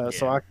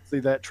 So I can see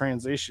that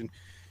transition,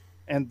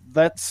 and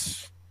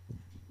that's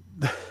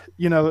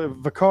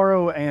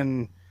Vaccaro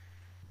and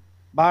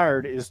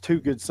Byard is 2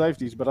 good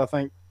safeties, but I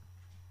think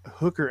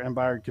Hooker and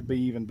Byard could be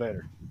even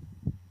better.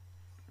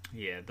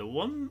 Yeah, the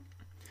one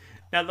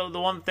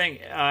thing,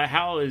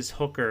 how is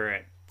Hooker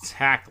at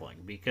tackling?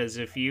 Because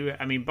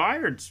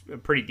Byard's a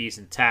pretty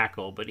decent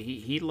tackle, but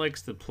he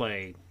likes to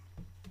play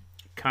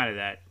kind of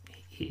that.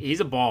 He's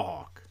a ball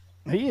hawk,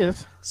 He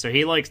is, so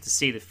he likes to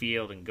see the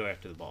field and go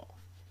after the ball.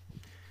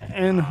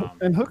 and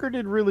Hooker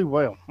did really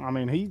well. I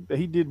mean,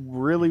 he did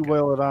really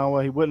well at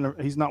Iowa.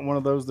 He's not one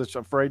of those that's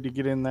afraid to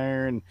get in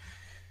there, and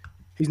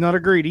he's not a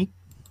greedy.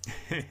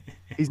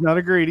 He's not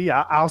a greedy.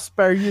 I'll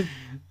spare you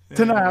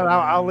tonight.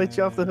 I'll let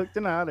you off the hook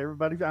tonight.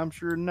 Everybody, I'm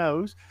sure,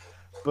 knows.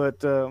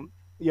 But,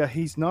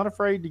 he's not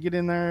afraid to get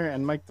in there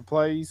and make the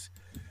plays.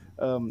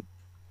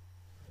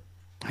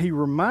 He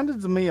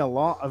reminded me a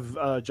lot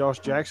of Josh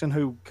Jackson,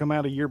 who come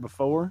out a year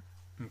before.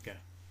 Okay.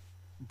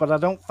 But I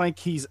don't think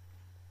he's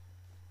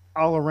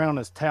all around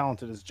as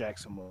talented as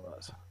Jackson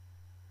was.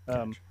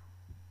 Gotcha.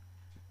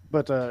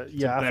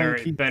 I think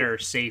he better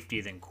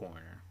safety than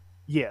corner.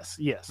 Yes.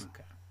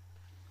 Okay.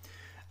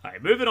 All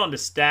right, moving on to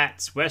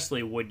stats.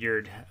 Wesley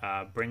Woodyard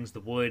brings the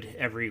wood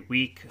every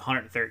week.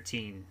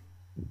 113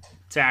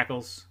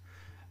 tackles,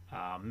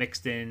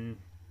 mixed in.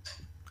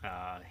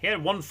 He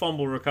had 1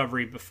 fumble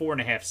recovery, but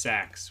 4.5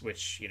 sacks,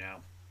 which,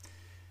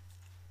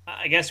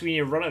 I guess when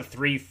you run a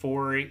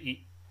 3-4,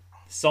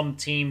 some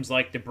teams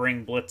like to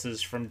bring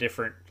blitzes from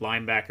different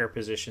linebacker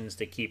positions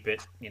to keep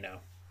it,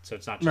 so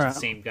it's not just Right. the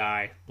same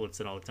guy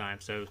blitzing all the time.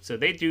 So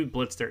they do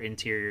blitz their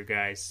interior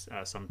guys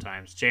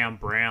sometimes. Jayon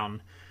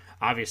Brown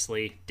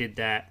obviously did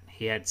that.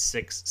 He had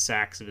 6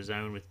 sacks of his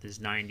own with his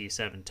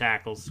 97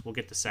 tackles. We'll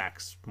get to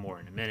sacks more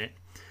in a minute.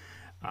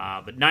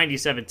 But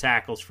 97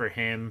 tackles for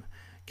him.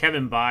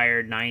 Kevin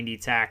Byard, 90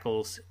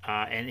 tackles.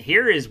 And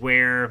here is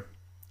where,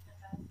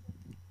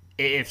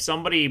 if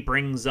somebody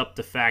brings up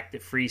the fact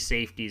that free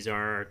safeties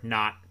are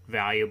not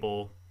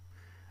valuable,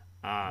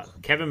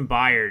 Kevin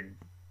Byard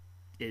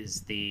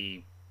is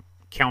the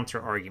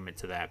counter argument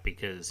to that,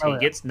 because he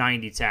gets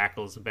 90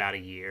 tackles about a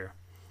year.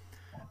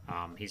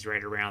 He's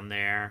right around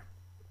there.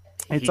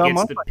 It's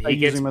almost like they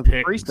use him as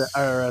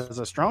as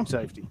a strong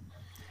safety.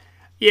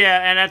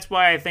 Yeah, and that's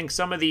why I think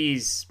some of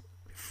these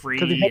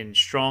free and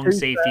strong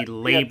safety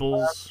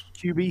labels,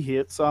 QB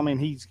hits. So, I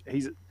mean,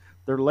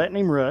 they're letting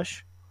him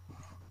rush.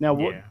 Now,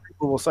 what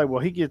people will say,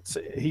 well,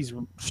 he's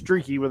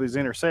streaky with his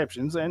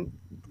interceptions, and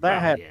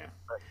that happens. Yeah.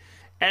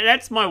 And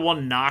that's my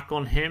one knock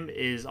on him,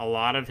 is a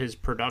lot of his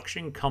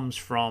production comes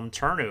from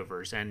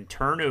turnovers, and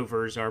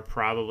turnovers are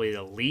probably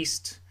the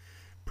least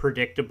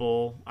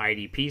predictable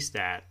IDP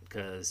stat,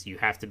 because you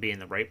have to be in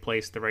the right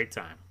place at the right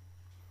time.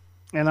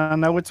 And I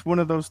know it's one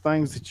of those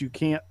things that you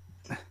can't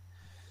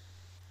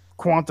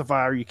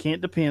quantify or you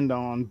can't depend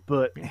on,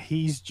 but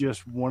he's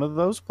just one of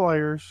those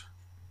players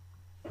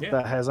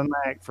that has a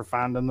knack for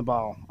finding the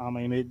ball. I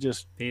mean, he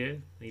does.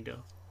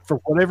 For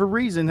whatever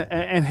reason,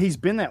 and he's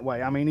been that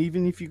way. I mean,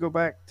 even if you go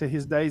back to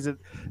his days at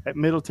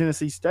Middle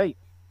Tennessee State,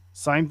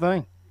 same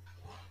thing.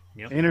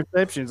 Yep.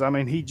 Interceptions. I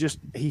mean,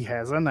 he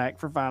has a knack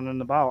for finding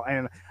the ball,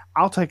 and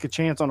I'll take a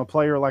chance on a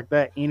player like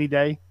that any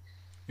day.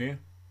 Yeah,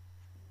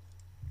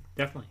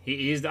 definitely.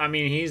 He's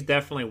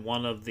definitely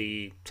one of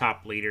the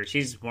top leaders.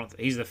 He's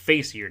the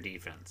face of your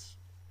defense.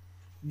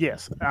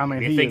 Yes, I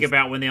mean, you think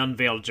about when they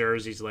unveiled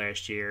jerseys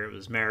last year, it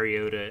was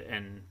Mariota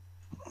and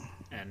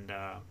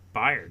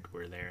Byard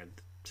were there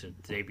to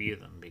debut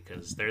them,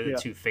 because they're the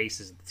two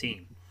faces of the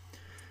team.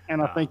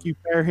 And I think you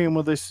pair him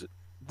with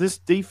this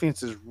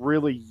defense is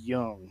really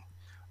young,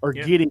 or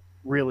getting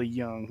really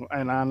young.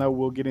 And I know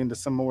we'll get into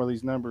some more of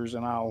these numbers,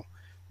 and I'll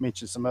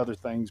mention some other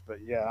things. But,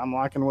 yeah, I'm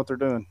liking what they're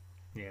doing.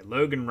 Yeah,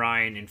 Logan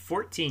Ryan in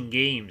 14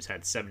 games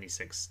had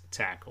 76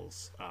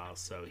 tackles.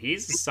 So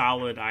he's a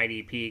solid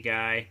IDP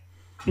guy.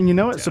 And you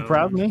know what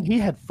surprised me? He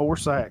had 4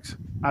 sacks.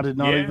 I did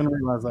not even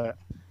realize that.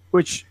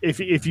 Which, if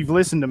you've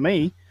listened to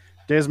me,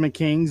 Desmond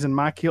Kings and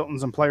Mike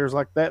Hiltons and players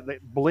like that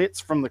blitz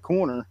from the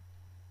corner,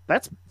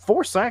 that's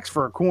 4 sacks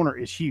for a corner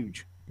is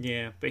huge.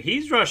 Yeah, but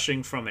he's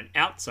rushing from an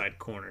outside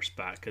corner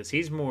spot, because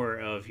he's more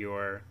of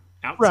your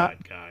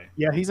outside guy.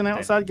 Yeah, he's an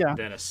outside guy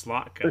than a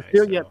slot guy. But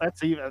still,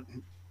 that's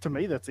even, to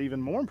me, that's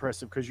even more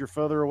impressive, because you're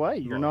further away.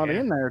 You're not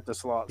in there at the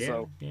slot.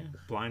 Yeah,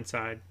 blind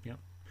side. Yep.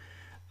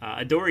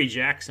 Adoree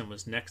Jackson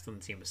was next on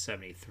the team with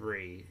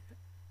 73.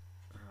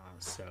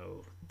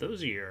 So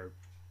those are your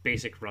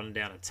basic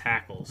rundown of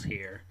tackles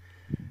here.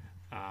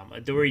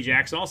 Adoree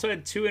Jackson also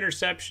had 2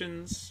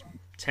 interceptions,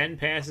 10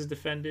 passes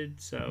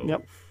defended.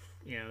 So,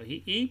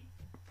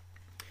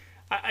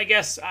 I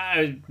guess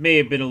I may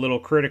have been a little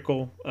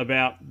critical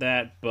about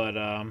that, but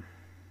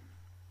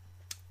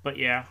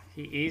yeah,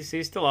 he's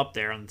still up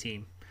there on the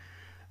team.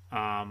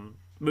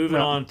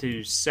 Moving on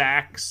to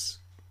sacks,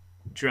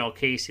 Drell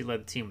Casey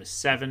led the team with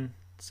 7,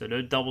 so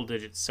no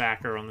double-digit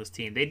sacker on this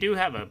team. They do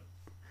have a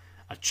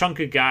chunk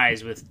of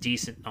guys with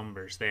decent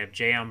numbers. They have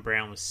Jayon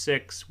Brown with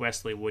 6,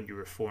 Wesley Woodyard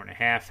with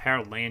 4.5,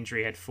 Harold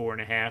Landry had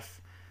 4.5.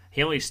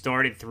 He only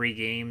started 3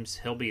 games.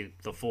 He'll be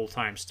the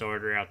full-time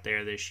starter out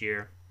there this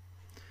year.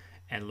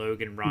 And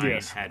Logan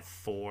Ryan had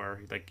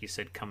 4, like you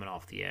said, coming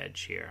off the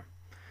edge here.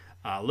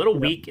 A little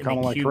weak in the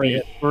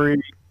QB.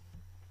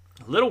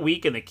 A little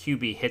weak in the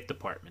QB hit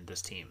department.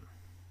 This team.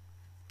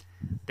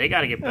 They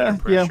got to get better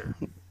pressure.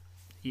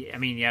 Yeah, I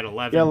mean, you had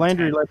 11. Yeah,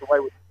 Landry led the way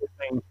with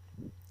 15.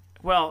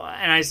 Well,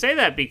 and I say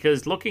that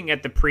because looking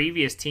at the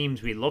previous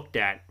teams we looked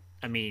at,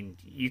 I mean,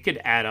 you could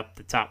add up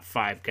the top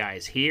 5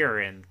 guys here,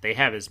 and they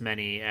have as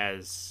many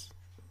as,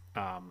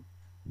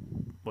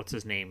 what's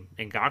his name,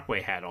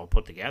 Ngakoue had all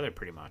put together,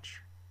 pretty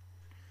much.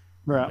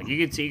 Right. Like you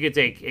could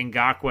take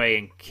Ngakoue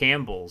and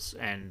Campbell's,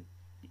 and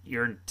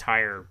your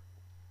entire,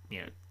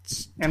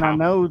 and I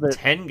know that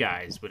 10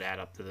 guys would add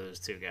up to those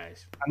 2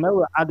 guys. I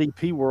know the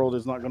IDP world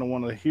is not going to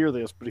want to hear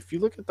this, but if you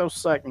look at those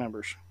sack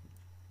numbers,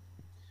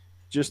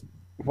 just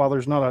while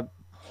there's not a,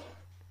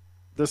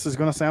 this is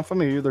going to sound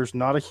familiar, there's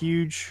not a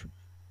huge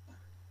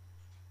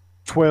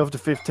 12 to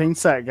 15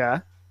 sack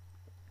guy.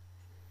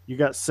 You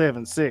got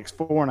 7, 6,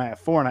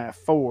 4.5, 4.5,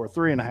 4,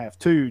 3.5,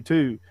 2,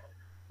 2.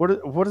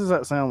 What does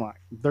that sound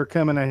like? They're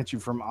coming at you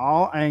from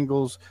all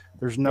angles.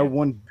 There's no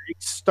one big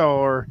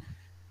star.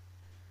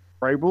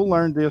 Vrabel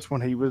learned this when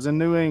he was in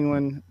New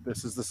England.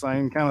 This is the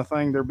same kind of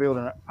thing they're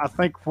building. I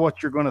think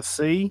what you're going to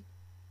see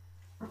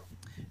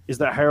is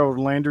that Harold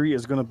Landry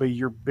is going to be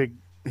your big.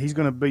 He's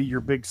going to be your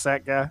big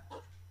sack guy.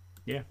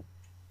 Yeah.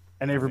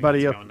 And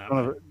everybody else,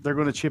 they're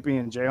going to chip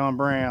in Jayon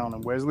Brown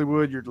and Wesley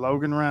Woodyard,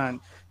 Logan Ryan.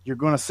 You're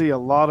going to see a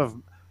lot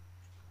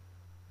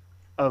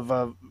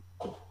of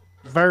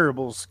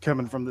variables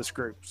coming from this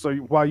group. So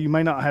while you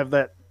may not have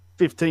that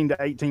 15 to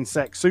 18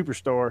 sack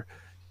superstar,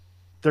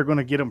 they're going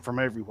to get them from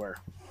everywhere.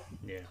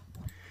 Yeah.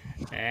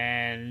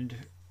 And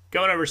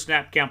Going over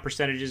snap count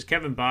percentages,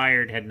 Kevin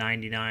Byard had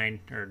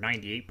 99 or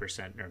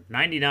 98% or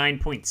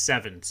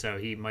 99.7, so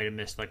he might have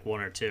missed like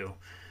one or two.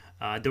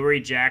 Dory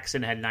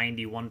Jackson had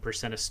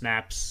 91% of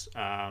snaps.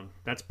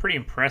 That's pretty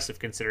impressive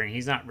considering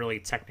he's not really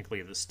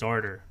technically the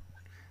starter.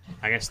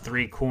 I guess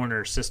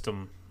 3-corner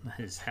system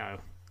is how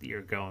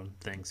you're going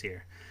things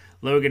here.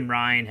 Logan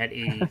Ryan had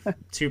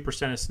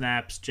 82% of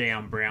snaps.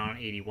 Jayon Brown,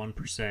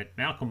 81%.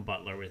 Malcolm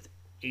Butler with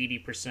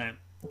 80%.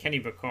 Kenny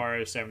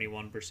Vaccaro,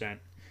 71%.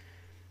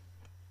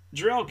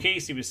 Jarrell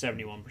Casey was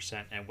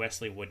 71%, and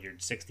Wesley Woodyard,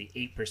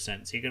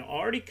 68%. So you can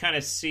already kind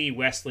of see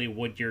Wesley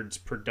Woodyard's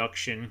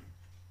production,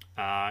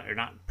 or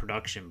not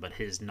production, but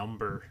his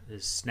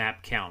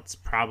snap counts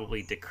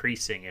probably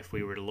decreasing if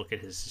we were to look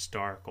at his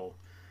historical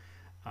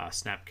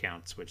snap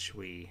counts, which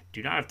we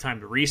do not have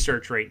time to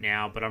research right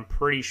now, but I'm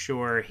pretty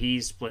sure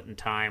he's splitting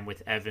time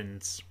with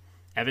Evans.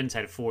 Evans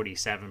had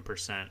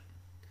 47%.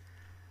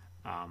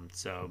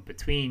 So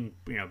between,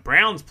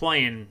 Brown's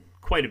playing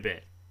quite a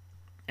bit,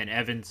 and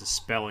Evans is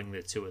spelling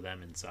the two of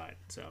them inside.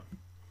 So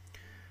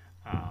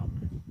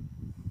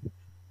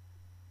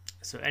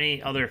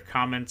any other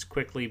comments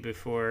quickly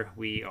before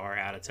we are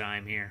out of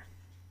time here?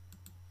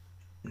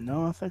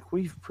 No, I think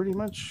we've pretty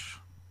much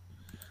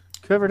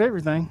covered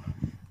everything.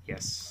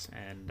 Yes,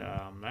 and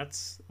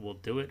we'll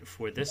do it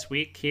for this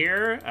week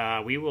here.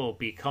 We will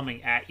be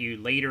coming at you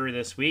later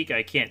this week.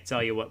 I can't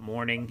tell you what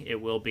morning it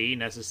will be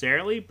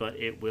necessarily, but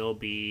it will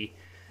be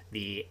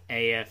the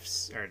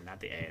AFC, or not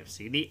the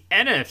AFC, the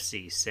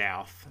NFC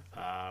South,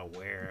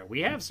 where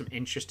we have some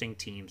interesting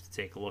teams to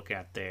take a look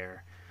at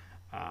there.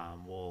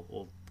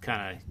 We'll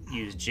kind of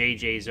use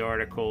JJ's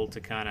article to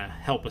kind of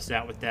help us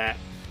out with that.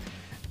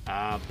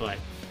 But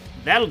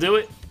that'll do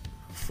it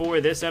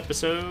for this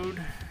episode.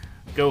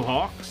 Go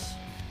Hawks.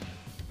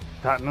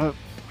 Tighten up.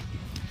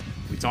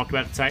 We talked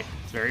about the Titans.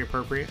 Very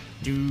appropriate.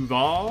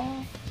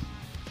 Duval.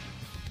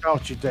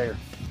 Don't you dare.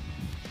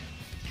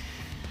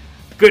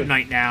 Good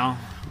night now.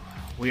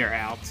 We are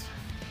out.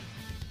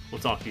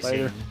 We'll talk to you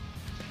Later. soon.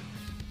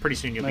 Pretty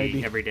soon you'll Maybe.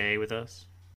 be every day with us.